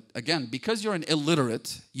you, but again, because you're an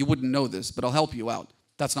illiterate, you wouldn't know this, but I'll help you out.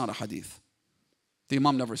 That's not a hadith. The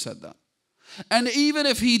Imam never said that. And even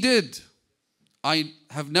if he did, I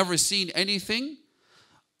have never seen anything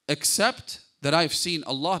except that I've seen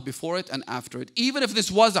Allah before it and after it. Even if this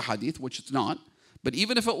was a hadith, which it's not, but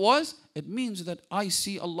even if it was, it means that I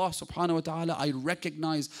see Allah subhanahu wa ta'ala. I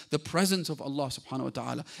recognize the presence of Allah subhanahu wa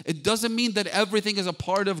ta'ala. It doesn't mean that everything is a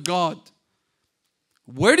part of God.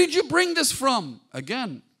 Where did you bring this from?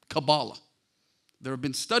 Again, Kabbalah. There have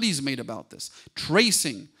been studies made about this,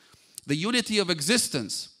 tracing the unity of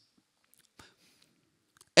existence,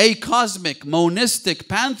 a cosmic, monistic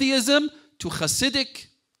pantheism to Hasidic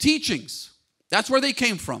teachings. That's where they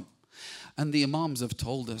came from. And the Imams have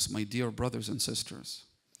told us, my dear brothers and sisters,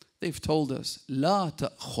 they've told us, لا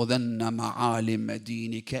تأخذن معالم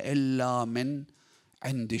دينك إلا من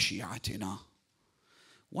عند شيعتنا.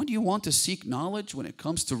 When you want to seek knowledge when it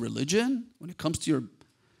comes to religion, when it comes to your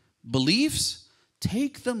beliefs,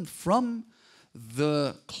 take them from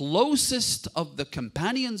the closest of the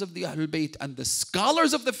companions of the Ahlul Bayt and the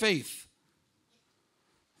scholars of the faith.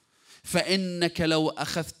 فإنك لو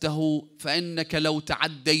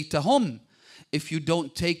تعديتهم, if you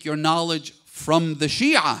don't take your knowledge from the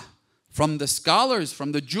Shia, from the scholars,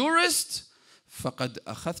 from the jurists, فقد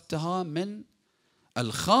أخذتها من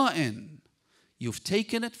الخائن. You've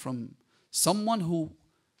taken it from someone who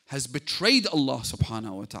has betrayed Allah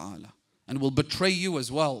subhanahu wa ta'ala and will betray you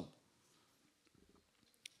as well.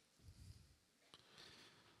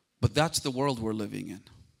 But that's the world we're living in.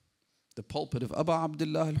 The pulpit of Abu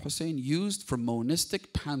Abdullah al-Hussein used for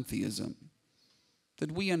monistic pantheism.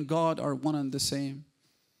 That we and God are one and the same.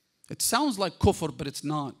 It sounds like kufr, but it's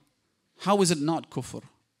not. How is it not kufr?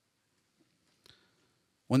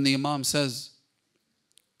 When the Imam says,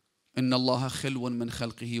 إِنَّ اللَّهَ خِلْوٌ مِّنْ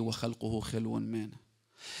خَلْقِهِ وَخَلْقُهُ خِلْوٌ مِّنْهِ.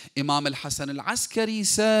 Imam al-Hasan al-Askari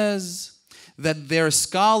says that their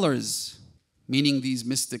scholars, meaning these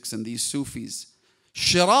mystics and these Sufis,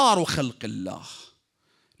 شرار خلق الله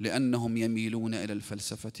لأنهم يميلون إلى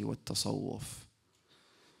الفلسفة والتصوف.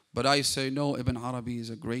 But I say, no, Ibn Arabi is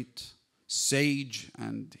a great sage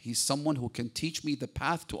and he's someone who can teach me the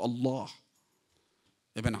path to Allah.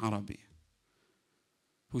 Ibn Arabi,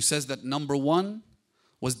 who says that number one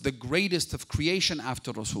was the greatest of creation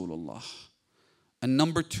after Rasulullah. And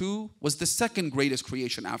number two was the second greatest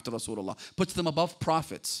creation after Rasulullah. Puts them above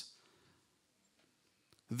prophets.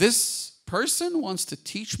 This person wants to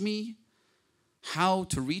teach me how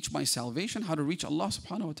to reach my salvation, how to reach Allah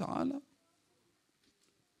subhanahu wa ta'ala.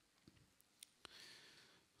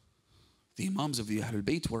 The Imams of the Ahlul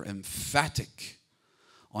Bayt were emphatic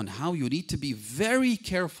on how you need to be very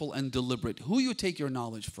careful and deliberate who you take your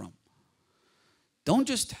knowledge from. Don't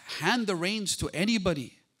just hand the reins to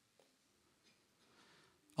anybody.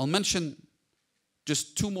 I'll mention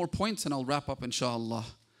just 2 more points and I'll wrap up inshallah.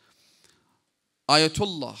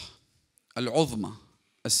 Ayatollah al-Uzma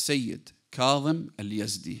al-Sayyid Kadhim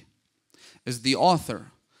al-Yazdi is the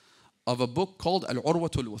author of a book called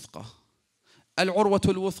Al-Urwatul Wuthqa.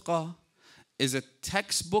 Al-Urwatul Wuthqa is a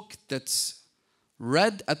textbook that's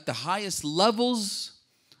read at the highest levels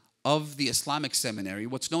of the Islamic seminary,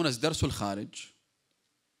 what's known as Darsul Kharij.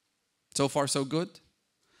 So far, so good.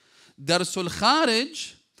 Darsul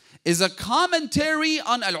Kharij is a commentary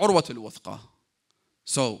on Al-Urwatul Wuthqa.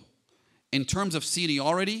 So, in terms of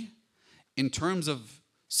seniority, in terms of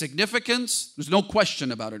significance, there's no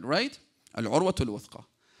question about it, right? Al-Urwatul Wuthqa.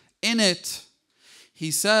 In it,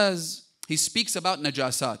 he speaks about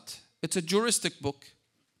najasat. It's a juristic book.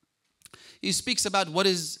 He speaks about what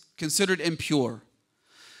is considered impure.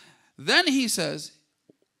 Then he says,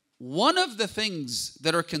 one of the things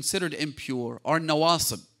that are considered impure are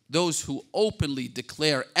nawasib, those who openly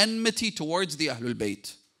declare enmity towards the Ahlul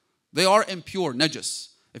Bayt. They are impure, najas.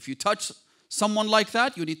 If you touch someone like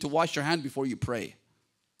that, you need to wash your hand before you pray.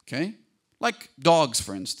 Okay? Like dogs,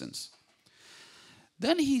 for instance.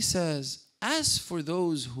 Then he says, as for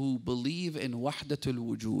those who believe in wahdatul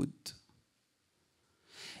wujud,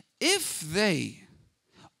 if they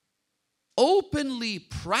openly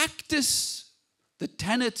practice the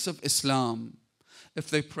tenets of Islam, if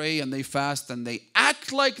they pray and they fast and they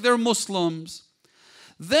act like they're Muslims,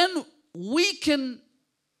 then we can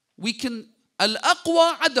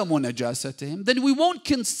Al-Aqwa adamu najasatihim, then we won't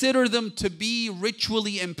consider them to be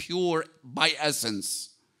ritually impure by essence.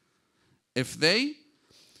 If they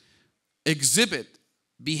exhibit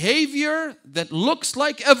behavior that looks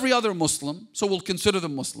like every other Muslim, so we'll consider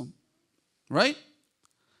them Muslim, right?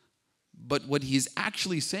 But what he's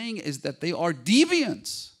actually saying is that they are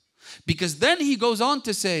deviants. Because then he goes on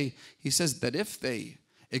to say, he says that if they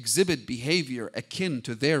exhibit behavior akin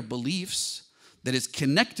to their beliefs that is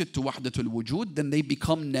connected to wahdatul wujud, then they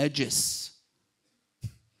become najis.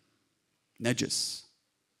 Najis.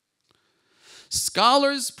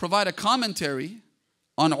 Scholars provide a commentary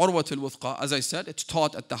on Urwatul Wuthqa. As I said, it's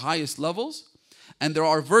taught at the highest levels. And there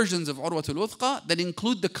are versions of Urwatul Wuthqa that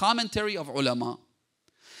include the commentary of ulama.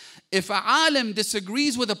 If a alim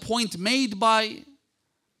disagrees with a point made by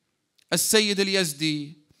As-Sayyid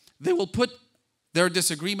al-Yazdi, they will put their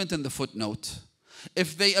disagreement in the footnote.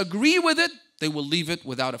 If they agree with it, they will leave it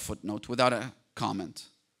without a footnote, without a comment.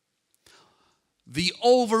 The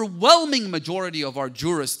overwhelming majority of our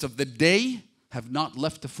jurists of the day have not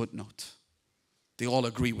left a footnote. They all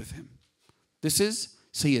agree with him. This is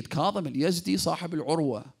Sayyid Kadhim al-Yazdi, Sahib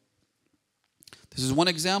al-Urwa. This is one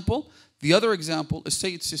example. The other example is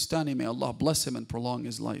Sayyid Sistani, may Allah bless him and prolong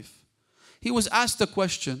his life. He was asked a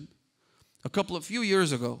question a few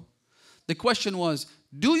years ago. The question was,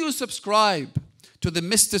 do you subscribe to the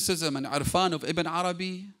mysticism and irfan of Ibn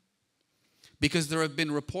Arabi? Because there have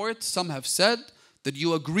been reports, some have said, that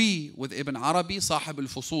you agree with Ibn Arabi, Sahib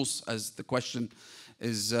al-Fusus, as the question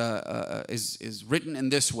is written in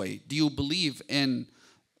this way. Do you believe in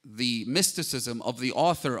the mysticism of the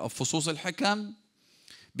author of Fusus al-Hikam?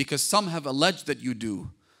 Because some have alleged that you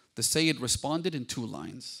do. The Sayyid responded in 2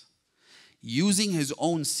 lines. Using his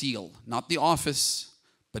own seal, not the office,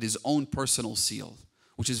 but his own personal seal,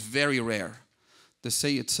 which is very rare. The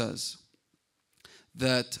Sayyid says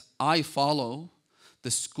that I follow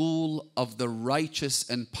the school of the righteous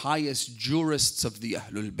and pious jurists of the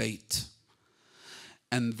Ahlul Bayt,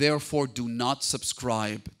 and therefore do not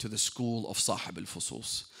subscribe to the school of Sahib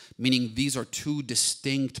al-Fusus. Meaning these are 2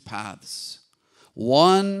 distinct paths.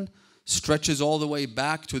 One stretches all the way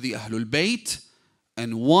back to the Ahlul Bayt,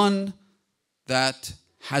 and one that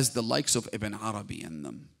has the likes of Ibn Arabi in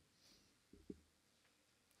them.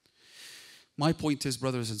 My point is,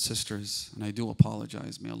 brothers and sisters, and I do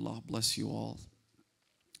apologize, may Allah bless you all,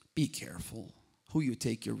 be careful who you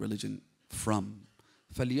take your religion from.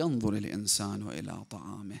 فَلْيَنْظُرِ الْإِنسَانُ إِلَىٰ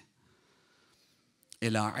طَعَامِهِ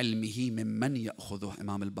إِلَىٰ عِلْمِهِ مِمَّنْ يَأْخُذُهُ.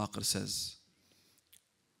 Imam al-Baqir says,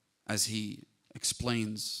 as he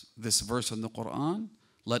explains this verse in the Quran,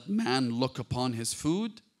 let man look upon his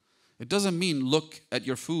food. It doesn't mean look at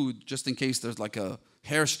your food just in case there's like a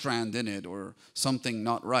hair strand in it or something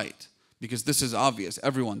not right. Because this is obvious.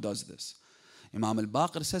 Everyone does this. Imam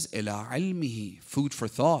al-Baqir says, إِلَىٰ عِلْمِهِ, food for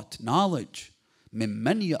thought, knowledge.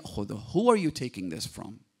 مِمَّنْ يَأْخُذُهُ, who are you taking this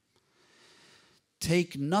from?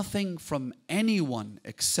 Take nothing from anyone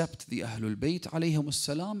except the Ahlul Bayt alayhim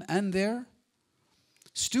salam and their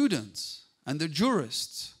students and the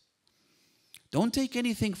jurists. Don't take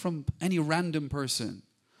anything from any random person.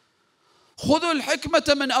 خذوا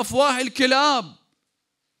الحكمة من أفواه الكلاب.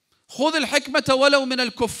 خذ الحكمة ولو من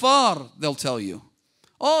الكفار, they'll tell you.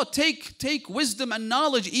 Oh, take wisdom and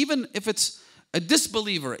knowledge even if it's a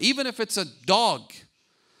disbeliever, even if it's a dog.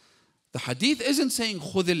 The hadith isn't saying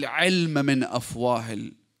خذ العلم من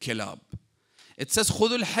أفواه الكلاب. It says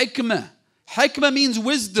خذ الحكمة. Hikmah means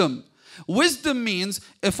wisdom. Wisdom means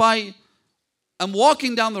if I am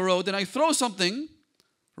walking down the road and I throw something,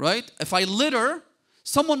 right? If I litter,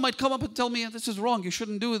 someone might come up and tell me, this is wrong, you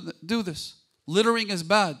shouldn't do this. Littering is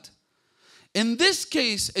bad. In this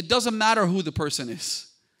case, it doesn't matter who the person is.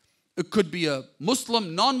 It could be a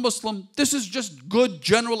Muslim, non-Muslim. This is just good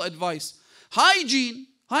general advice. Hygiene.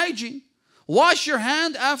 Wash your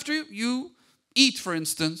hand after you eat, for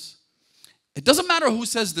instance. It doesn't matter who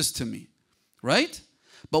says this to me, right?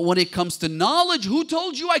 But when it comes to knowledge, who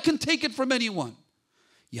told you I can take it from anyone?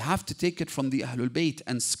 You have to take it from the Ahlul Bayt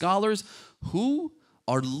and scholars who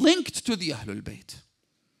are linked to the Ahlul Bayt.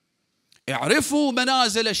 اعرفوا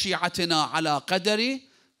منازل شيعتنا على قدر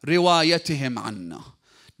روايتهم عنا.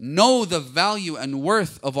 Know the value and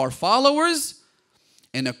worth of our followers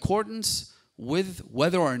in accordance with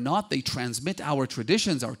whether or not they transmit our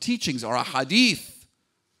traditions, our teachings, our hadith.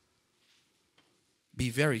 Be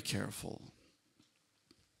very careful.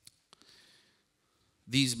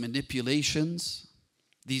 These manipulations,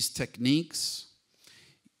 these techniques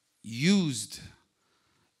used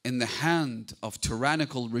in the hand of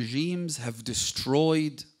tyrannical regimes have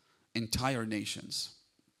destroyed entire nations.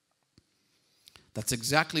 That's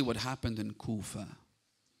exactly what happened in Kufa.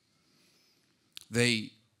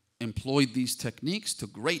 They employed these techniques to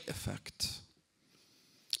great effect.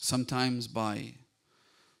 Sometimes by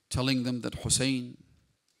telling them that Hussein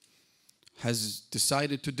has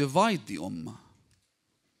decided to divide the ummah.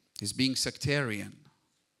 He's being sectarian.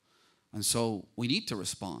 And so we need to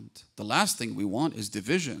respond. The last thing we want is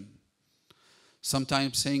division.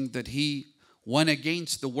 Sometimes saying that he went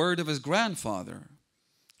against the word of his grandfather.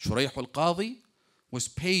 Shurayh al-Qadi was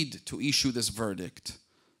paid to issue this verdict.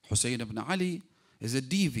 Hussein ibn Ali is a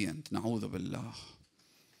deviant, na'udhu billah.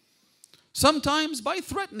 Sometimes by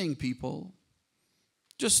threatening people,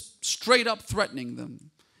 just straight up threatening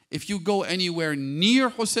them. If you go anywhere near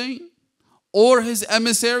Hussein or his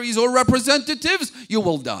emissaries or representatives, you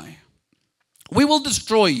will die. We will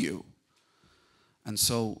destroy you. And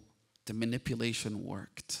so the manipulation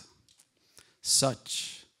worked,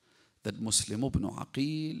 such that Muslim ibn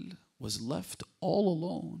Aqil was left all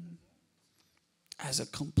alone as a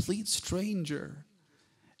complete stranger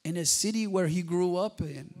in a city where he grew up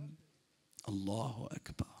in. Allahu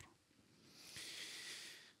Akbar.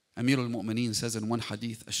 Amir al-Mu'mineen says in one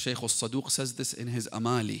hadith, Al-Shaykh al-Saduq says this in his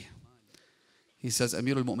Amali. He says,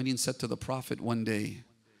 Amir al-Mu'mineen said to the Prophet one day,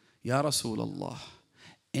 Ya Rasulullah,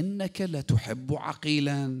 innaka la tuhibbu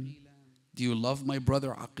aqilan. Do you love my brother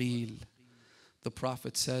Aqil? The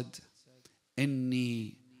Prophet said,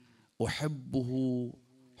 Inni uhibbuhu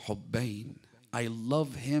hubbain. I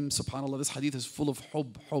love him. SubhanAllah, this hadith is full of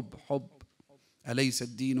hub. Alaysa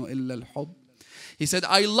ad-deenu illa al-hub. He said,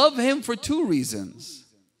 I love him for two reasons.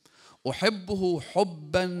 أحبه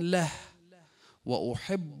حبا له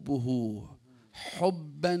وأحبه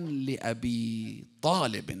حبا لأبي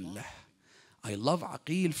طالب له. I love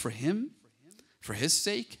Aqil for him, for his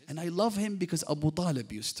sake, and I love him because Abu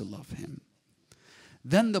Talib used to love him.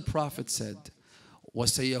 Then the Prophet said,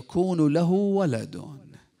 وَسَيَكُونُ لَهُ وَلَدٌ.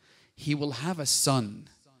 He will have a son.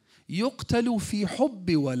 يُقْتَلُ فِي حُبِّ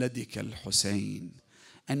وَلَدِكَ الْحُسَيْنِ.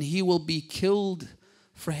 And he will be killed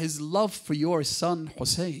for his love for your son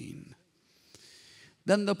Hussein.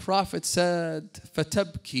 Then the Prophet said,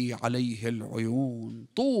 فَتَبْكِي عَلَيْهِ الْعُيُونَ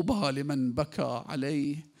طُوبَى لِمَنْ بَكَى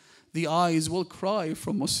عَلَيْهِ. The eyes will cry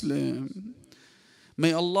for Muslim.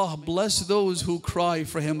 May Allah bless those who cry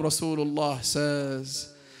for him, Rasulullah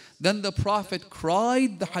says. Then the Prophet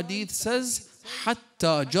cried, the hadith says,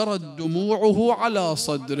 حَتَّى جَرَتْ دُمُوعُهُ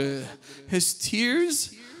عَلَى صَدْرِهِ. His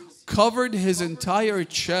tears covered his entire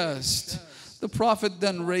chest. The Prophet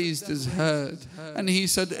then raised his head and he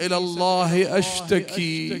said, Ilallahi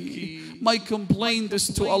ashtaki. My complaint is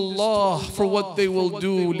to Allah for what they will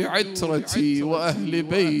do li'itrati wa ahli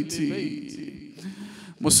bayti.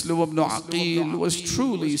 Muslim ibn Aqil was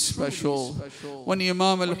truly special. When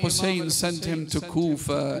Imam al-Hussein sent him to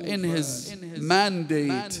Kufa, in his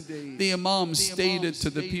mandate, the Imam stated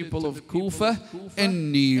to the people of Kufa,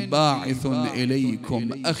 Inni ba'ithun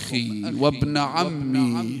ilaykum akhi wa ibn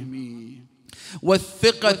ammi.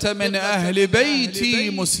 وَالثِّقَةَ مِنْ أَهْلِ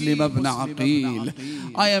بَيْتِي Muslim ibn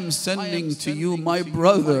Aqil. I am sending to you my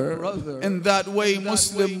brother. In that way,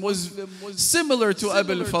 Muslim was similar to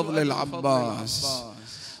Abu al-Fadl al-Abbas.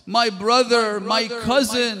 My brother, my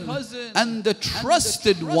cousin, and the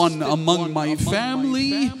trusted one among my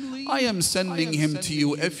family. I am sending him to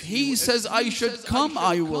you. If he says I should come,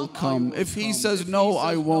 I will come. If he says no,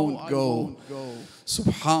 I won't go.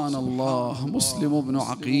 Subhanallah, Muslim ibn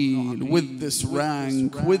Aqil, with this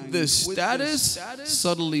rank, with this status,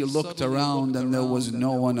 suddenly looked around and there was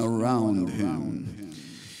no one around him.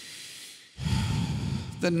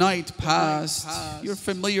 The night passed. You're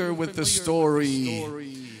familiar with the story.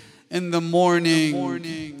 In the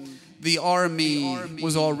morning, the army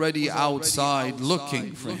was already outside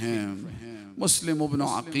looking for him. Muslim ibn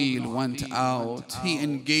Aqil went out. He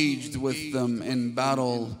engaged with them in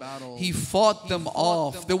battle. He fought them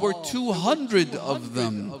off. There were 200 of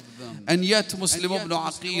them. And yet Muslim ibn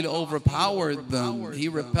Aqil overpowered them. He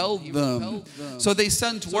repelled them. So they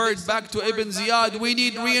sent word back to Ibn Ziyad, we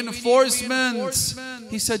need reinforcements.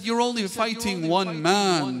 He said, you're only fighting one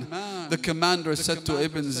man. the commander said to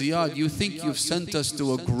Ibn Ziyad, you think you've sent us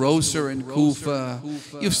to a grocer in Kufa?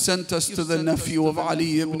 You've sent us to the nephew of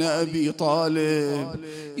Ali ibn Abi Talib.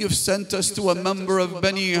 You've sent us to a member of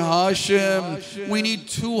Bani Hashim. We need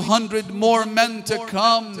 200 more men to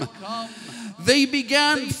come. They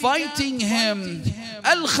began fighting him.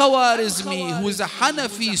 Al-Khwarizmi, who is a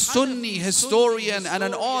Hanafi Sunni historian and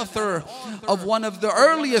an author of one of the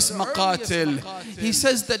earliest maqatil, he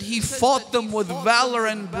says that he fought them with valor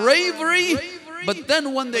and bravery, but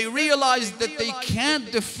then when they realized that they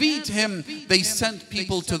can't defeat him, they sent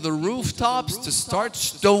people to the rooftops to start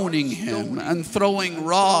stoning him and throwing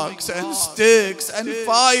rocks and sticks and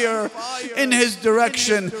fire in his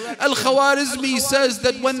direction. Al-Khwarizmi says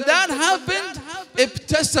that when that happened,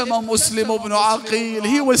 ibtasama Muslim ibn Aqil,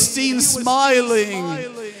 he was seen smiling.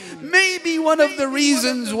 Maybe one of the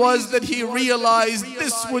reasons was that he realized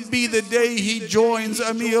this would be the day he joins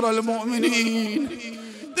Amir al-Mu'mineen.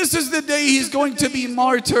 This is the day he's going to be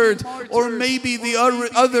martyred. Or maybe the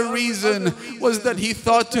other reason was that he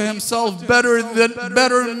thought to himself, better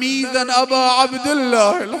me than Abu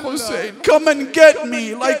Abdullah al-Hussein. Come and get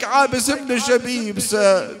me, like Abbas ibn Shabib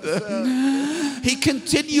said. He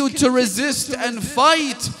continued to resist and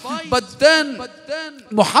fight, but then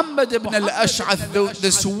Muhammad ibn al-Ash'ath,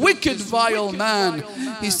 this wicked, vile man,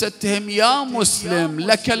 he said to him, Ya Muslim,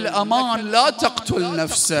 laka al-aman, la taqtul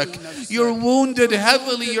nafsak. You're wounded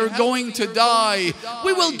heavily, you're going to die.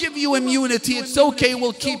 We will give you immunity, it's okay,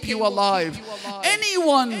 we'll keep you alive.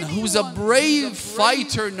 Anyone who's a brave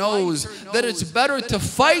fighter knows that it's better to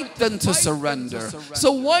fight than to surrender.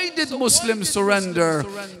 So why did Muslims surrender?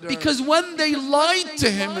 Because when they lied to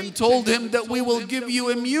him and told him that we will give you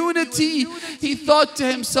immunity, he thought to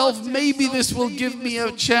himself, maybe this will give me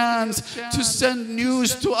a chance to send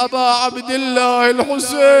news to Abu Abdullah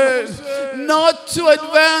al-Hussein, not to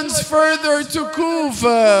advance further to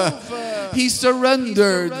Kufa. He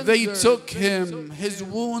surrendered. They took him. His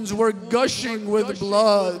wounds were gushing with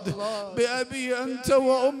blood. بأبي أنت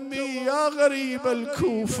وأمي يا غريب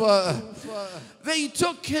الكوفة. They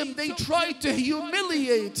took him, they tried to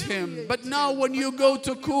humiliate him. But now when you go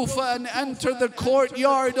to Kufa and enter the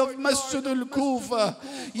courtyard of Masjid al-Kufa,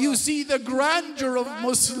 you see the grandeur of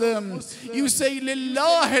Muslims. You say,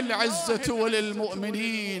 Lillahi al-Izzatu wa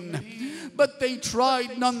lil-Mu'mineen. But they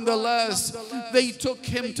tried nonetheless. They took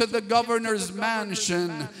him to the governor's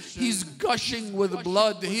mansion. He's gushing with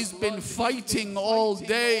blood. He's been fighting all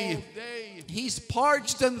day. He's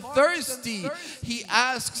parched and thirsty. He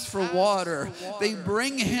asks for water. They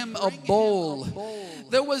bring him a bowl.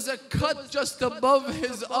 There was a cut just above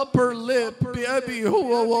his upper lip. بِأَبِي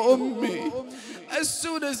هُوَ وَأُمِّي. As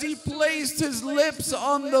soon as he placed his lips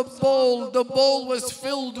on the bowl was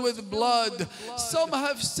filled with blood. Some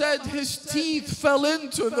have said his teeth fell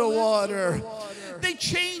into the water. They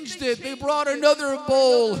changed it. They brought another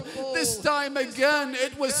bowl. This time again,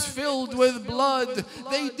 it was filled with blood.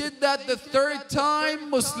 They did that the third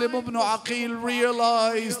time. Muslim ibn Aqil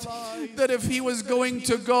realized that if he was going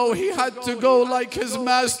to go, he had to go like his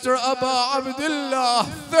master Abu Abdullah,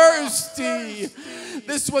 thirsty.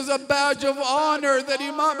 This was a badge of honor that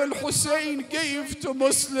Imam al-Hussein gave to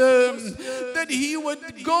Muslim, that he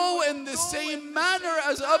would go in the same manner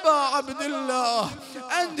as Abu Abdullah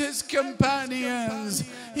and his companions.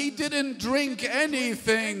 He didn't drink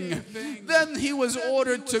anything. Then he was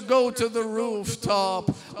ordered to go to the rooftop.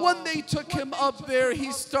 When they took him up there,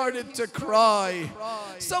 he started to cry.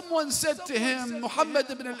 Someone said to him, Muhammad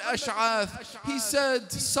ibn al-Ash'ath, he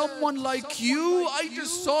said, someone like you, I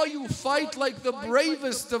just saw you fight like the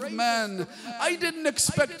bravest of men. I didn't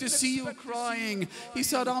expect to see you crying. He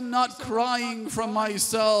said, I'm not crying from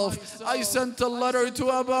myself. I sent a letter to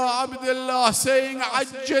Abu Abdullah saying,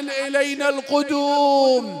 Ajjal ilayna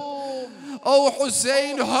al-qudum. Oh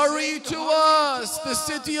Hussein, hurry to us. The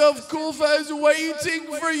city of Kufa is waiting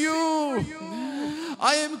for you.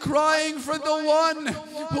 I am crying for the one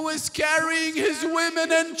who is carrying his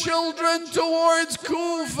women and children towards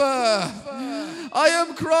Kufa. I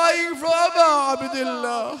am crying for Abu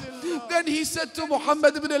Abdullah. Then he said to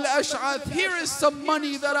Muhammad ibn al-Ash'ath, here is some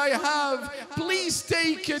money that I have. Please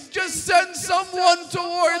take it. Just send someone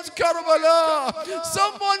towards Karbala.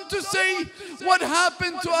 Someone to say what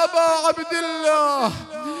happened to Abu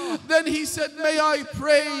Abdullah. Then he said, may I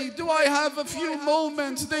pray? Do I have a few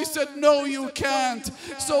moments? They said, no, you can't.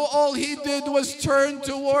 So all he did was turn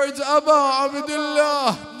towards Abu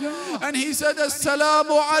Abdullah. And he said,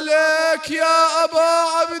 Assalamu alayk ya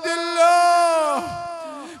Abu Abdullah.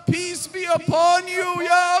 Peace be upon you,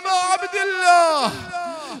 ya Abu Abdullah.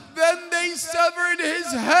 Then they severed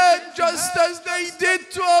his head just as they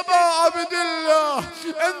did to Abu Abdullah.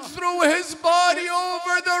 and threw his body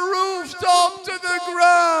over the rooftop to the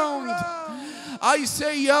ground. I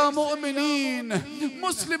say, Ya mu'mineen,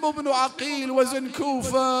 Muslim ibn Aqil was in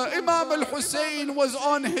Kufa. Imam al-Hussein was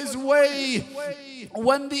on his way.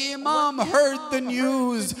 When the Imam heard the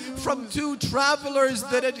news from two travelers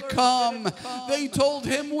that had come, they told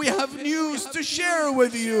him, we have news to share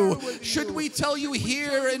with you. Should we tell you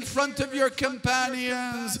here in front of your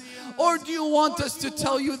companions? Or do you want us to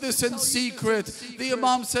tell you this in secret? The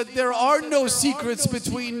Imam said, there are no secrets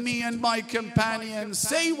between me and my companions.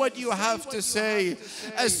 Say what you have to say.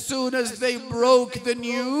 As soon as they broke the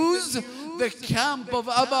news, the camp of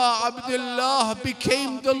Aba Abdullah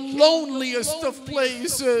became the loneliest of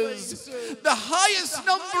places. The highest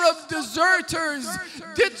number of deserters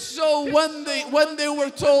did so when they were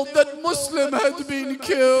told that Muslim had been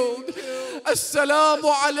killed.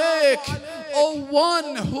 Assalamu alaikum, O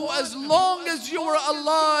one who, as long as you were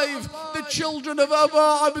alive, the children of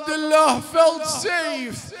Aba Abdullah felt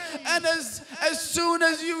safe. And as soon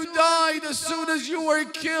as you died, as soon as you were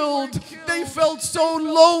killed, they felt so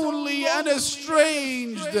lonely and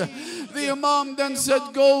estranged. The Imam then said,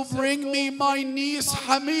 go bring me my niece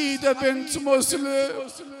Hamida bint Muslim.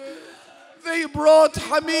 They brought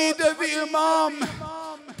Hamida, the Imam,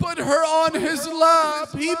 put her on his lap.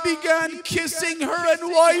 He began kissing her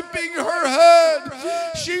and wiping her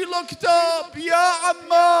head. She looked up, Ya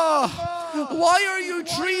Amma, why are you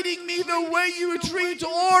treating me the way you treat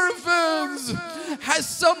orphans? Has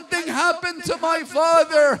something happened to my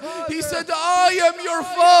father? He said, I am your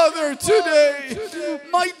father today.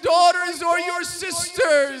 My daughters are your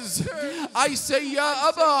sisters. I say, Ya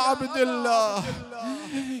Aba Abdullah,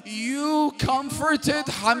 you comforted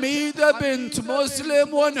Hamida bint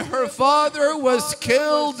Muslim when her father was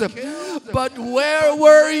killed. But where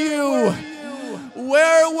were you?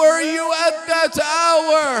 Where were you at that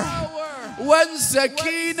hour when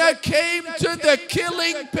Sakina came to the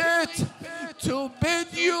killing pit to bid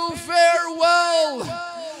you farewell?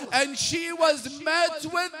 And she was met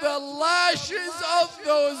with the lashes of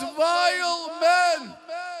those vile men.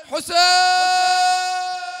 Hussein!